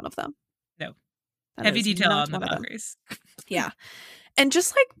that's not one of them. No. Heavy detail on the Valkyries. Yeah. And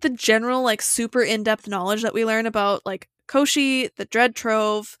just like the general, like, super in-depth knowledge that we learn about, like, Koshi, the Dread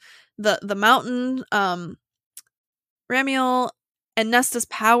Trove, the mountain, Ramiel, and Nesta's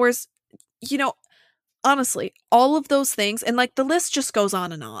powers, honestly, all of those things, and like the list just goes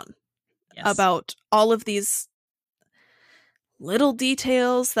on and on. Yes. About all of these little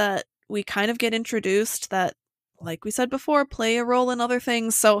details that we kind of get introduced that, like we said before, play a role in other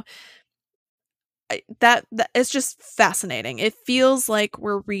things. So that it's just fascinating. It feels like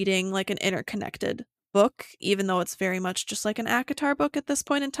we're reading like an interconnected book, even though it's very much just like an ACOTAR book at this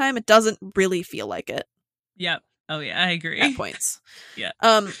point in time. It doesn't really feel like it. Yep. Oh yeah, I agree. At points. Yeah.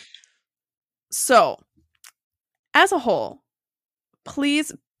 So, as a whole,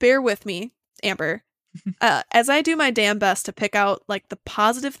 please bear with me, Amber, as I do my damn best to pick out like the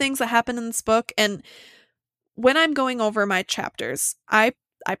positive things that happen in this book. And when I'm going over my chapters, I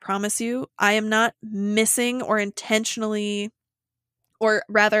promise you, I am not missing or intentionally, or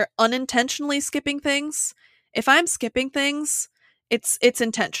rather unintentionally skipping things. If I'm skipping things, it's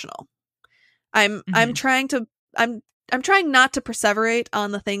intentional. I'm trying not to perseverate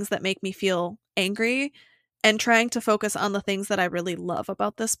on the things that make me feel angry, and trying to focus on the things that I really love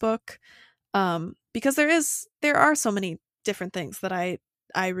about this book. Because there are so many different things that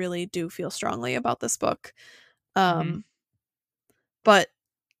I really do feel strongly about this book. But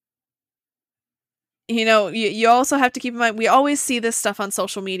you also have to keep in mind, we always see this stuff on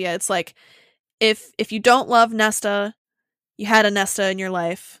social media. It's like, if you don't love Nesta, you had a Nesta in your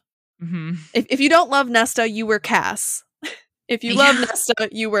life. If you don't love Nesta, you were Cass. If you love Nesta,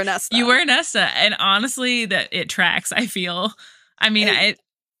 you were Nesta. You were Nesta. And honestly, that it tracks, I feel. I mean,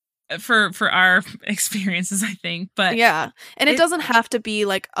 for our experiences, I think. But yeah. And it doesn't have to be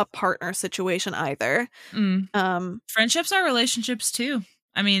like a partner situation either. Friendships are relationships too.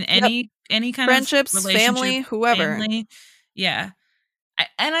 I mean, any kind friendships, of relationship, family, whoever. Family, yeah.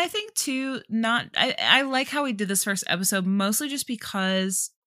 And I think too, I like how we did this first episode, mostly just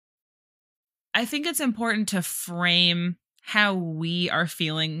because I think it's important to frame how we are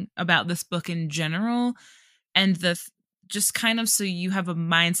feeling about this book in general, and just kind of so you have a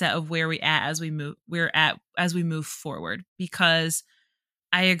mindset of where as we move forward, because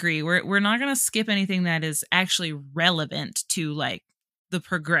I agree. We're not going to skip anything that is actually relevant to like the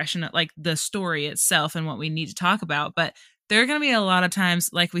progression, like the story itself and what we need to talk about. But there are going to be a lot of times,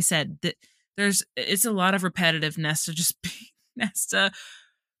 like we said, that it's a lot of repetitive Nesta just being Nesta.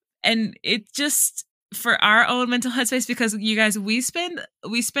 And it just, for our own mental headspace, because you guys, we spend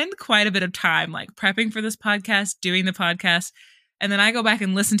quite a bit of time like prepping for this podcast, doing the podcast. And then I go back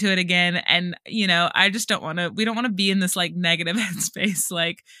and listen to it again. And, I just we don't want to be in this like negative headspace,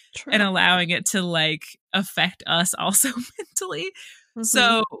 like, True. And allowing it to like affect us also mentally. Mm-hmm.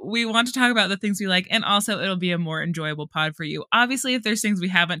 So we want to talk about the things we like. And also it'll be a more enjoyable pod for you. Obviously, if there's things we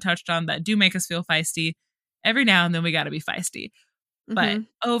haven't touched on that do make us feel feisty, every now and then we got to be feisty. Mm-hmm. But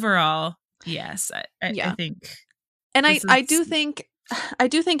overall, yes, I think. And I do think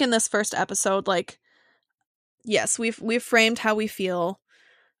in this first episode, like, yes, we've framed how we feel.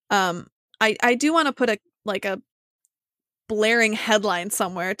 I do want to put a blaring headline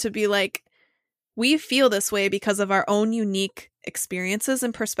somewhere to be like, we feel this way because of our own unique experiences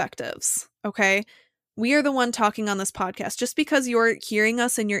and perspectives. Okay, we are the one talking on this podcast. Just because you're hearing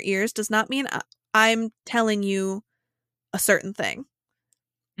us in your ears does not mean I'm telling you a certain thing.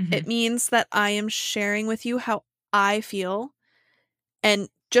 Mm-hmm. It means that I am sharing with you how I feel, and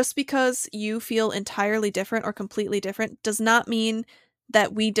just because you feel entirely different or completely different does not mean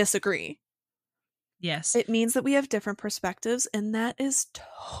that we disagree. Yes. It means that we have different perspectives, and that is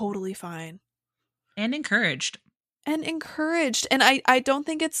totally fine. And encouraged. And I don't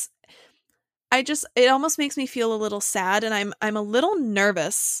think it almost makes me feel a little sad, and I'm a little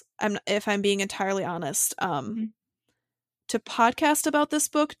nervous, if I'm being entirely honest, mm-hmm. to podcast about this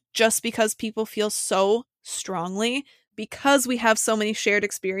book just because people feel so strongly, because we have so many shared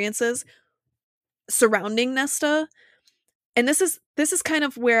experiences surrounding Nesta. And this is kind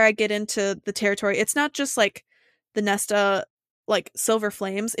of where I get into the territory. It's not just like the Nesta, like Silver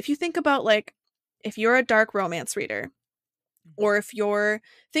Flames. If you think about, like, if you're a dark romance reader, or if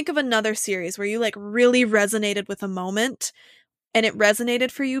think of another series where you like really resonated with a moment, and it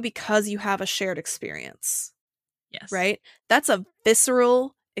resonated for you because you have a shared experience. Yes. Right? That's a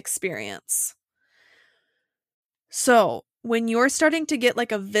visceral experience. So when you're starting to get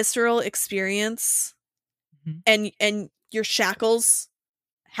like a visceral experience, mm-hmm. and your hackles,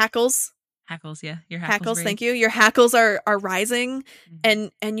 yeah, your hackles, thank you, your hackles are rising, mm-hmm.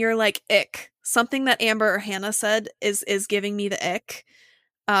 and you're like, ick, something that Amber or Hannah said is giving me the ick.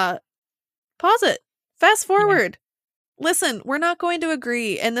 Pause it, fast forward, listen, we're not going to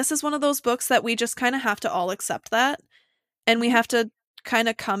agree, and this is one of those books that we just kind of have to all accept that, and we have to kind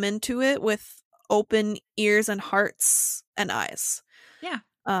of come into it with open ears and hearts and eyes. Yeah.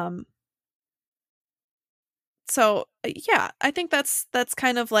 So yeah, I think that's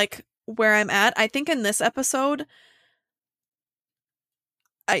kind of like where I'm at. I think in this episode,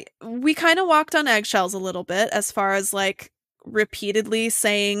 we kind of walked on eggshells a little bit, as far as like repeatedly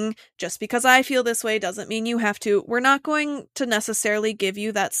saying, just because I feel this way doesn't mean you have to. We're not going to necessarily give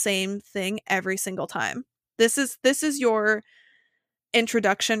you that same thing every single time. This is your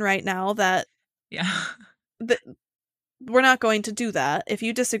introduction right now, that we're not going to do that. If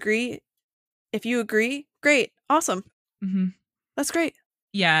you disagree, if you agree, great, awesome. Mm-hmm. That's great.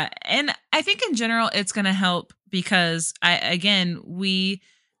 Yeah, and I think in general it's going to help, because we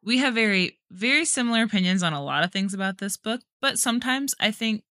have very, very similar opinions on a lot of things about this book, but sometimes I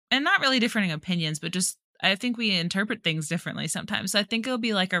think, and not really differing opinions, but just I think we interpret things differently sometimes. So I think it'll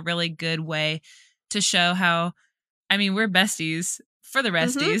be like a really good way to show how, I mean, we're besties for the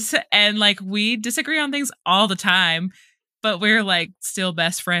resties, mm-hmm. and like we disagree on things all the time, but we're like still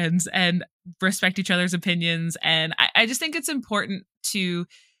best friends and respect each other's opinions. And I just think it's important to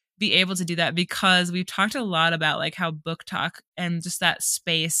be able to do that, because we've talked a lot about like how book talk and just that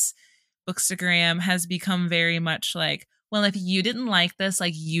space, Bookstagram, has become very much like, well, if you didn't like this,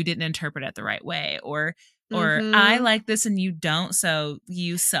 like you didn't interpret it the right way, or mm-hmm. I like this and you don't, so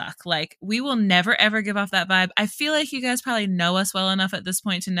you suck. Like, we will never ever give off that vibe. I feel like you guys probably know us well enough at this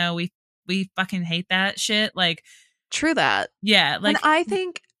point to know we fucking hate that shit. Like, true that. Yeah, like, and I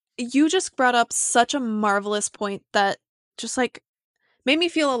think you just brought up such a marvelous point that just like made me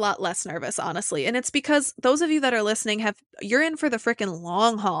feel a lot less nervous, honestly. And it's because those of you that are listening you're in for the freaking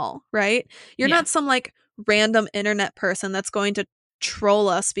long haul, right? You're not some like random internet person that's going to troll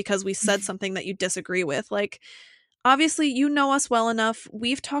us because we said something that you disagree with. Like, obviously you know us well enough.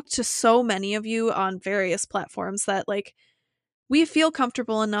 We've talked to so many of you on various platforms that like we feel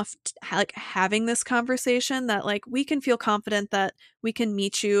comfortable enough like having this conversation that like we can feel confident that we can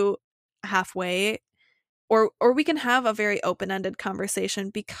meet you halfway, or we can have a very open-ended conversation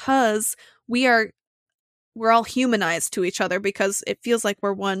because we're all humanized to each other, because it feels like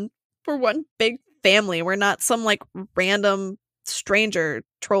we're one big family. We're not some like random stranger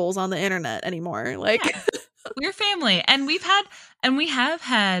trolls on the internet anymore. Like, yeah. We're family, and we have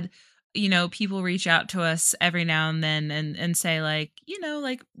had, you know, people reach out to us every now and then and say like, you know,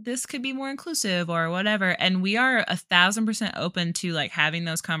 like this could be more inclusive or whatever. And we are 1,000% open to like having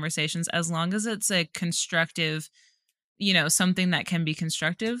those conversations as long as it's a constructive, you know, something that can be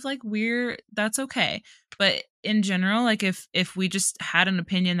constructive. Like that's okay. But in general, like if we just had an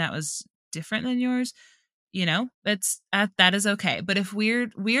opinion that was different than yours, you know, that is okay. But if we are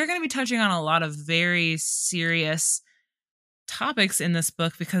going to be touching on a lot of very serious topics in this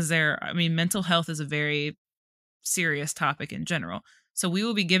book, because mental health is a very serious topic in general. So we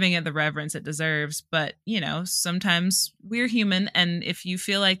will be giving it the reverence it deserves. But, you know, sometimes we're human. And if you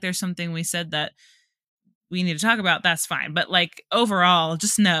feel like there's something we said that we need to talk about, that's fine. But like overall,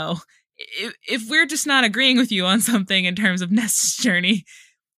 just know if we're just not agreeing with you on something in terms of Nesta's journey,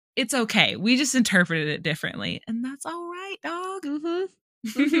 it's okay. We just interpreted it differently. And that's all right, dog. Mm-hmm.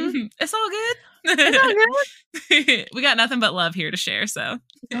 Mm-hmm. It's all good. It's all good. We got nothing but love here to share, so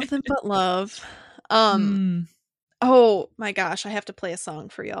nothing but love. Oh my gosh, I have to play a song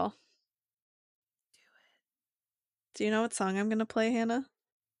for y'all. Do it. Do you know what song I'm gonna play, Hannah?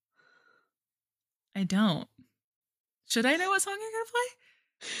 I don't. Should I know what song you're gonna play?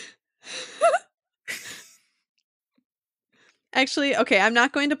 Actually, okay, I'm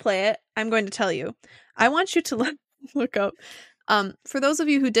not going to play it. I'm going to tell you. I want you to look up. For those of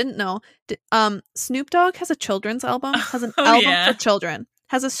you who didn't know, Snoop Dogg has a children's album. Has an album for children.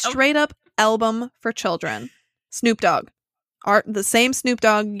 Has a straight up album for children. Snoop Dogg. The same Snoop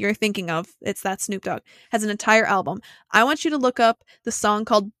Dogg you're thinking of. It's that Snoop Dogg. Has an entire album. I want you to look up the song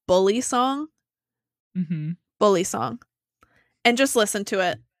called Bully Song. Mm-hmm. Bully Song. And just listen to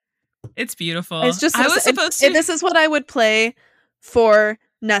it. It's beautiful. It's just this is what I would play for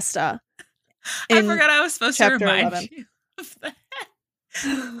Nesta. I forgot I was supposed to remind 11. you of that.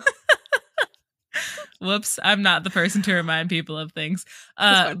 Whoops, I'm not the person to remind people of things.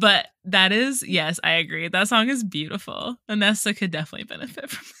 But that is, yes, I agree. That song is beautiful. Nesta could definitely benefit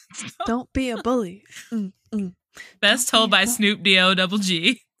from it. So. Don't be a bully. Best told by Snoop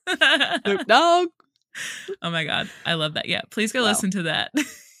D-O-double-G. Snoop Dogg. Oh my God. I love that. Yeah, please go listen to that.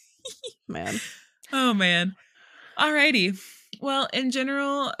 Man. Oh man. Alrighty. Well, in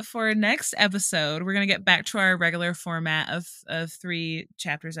general, for next episode, we're going to get back to our regular format of 3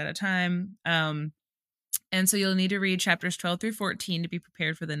 chapters at a time. And so you'll need to read chapters 12 through 14 to be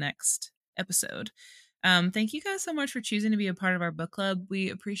prepared for the next episode. Thank you guys so much for choosing to be a part of our book club.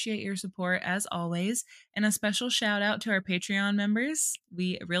 We appreciate your support as always. And a special shout out to our Patreon members.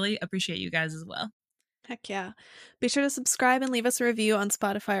 We really appreciate you guys as well. Heck yeah. Be sure to subscribe and leave us a review on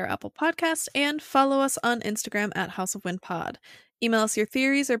Spotify or Apple Podcasts, and follow us on Instagram at House of Wind Pod. Email us your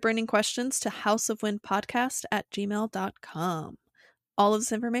theories or burning questions to houseofwindpodcast@gmail.com. All of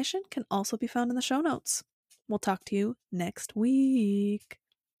this information can also be found in the show notes. We'll talk to you next week.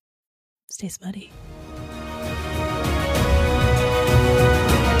 Stay smutty.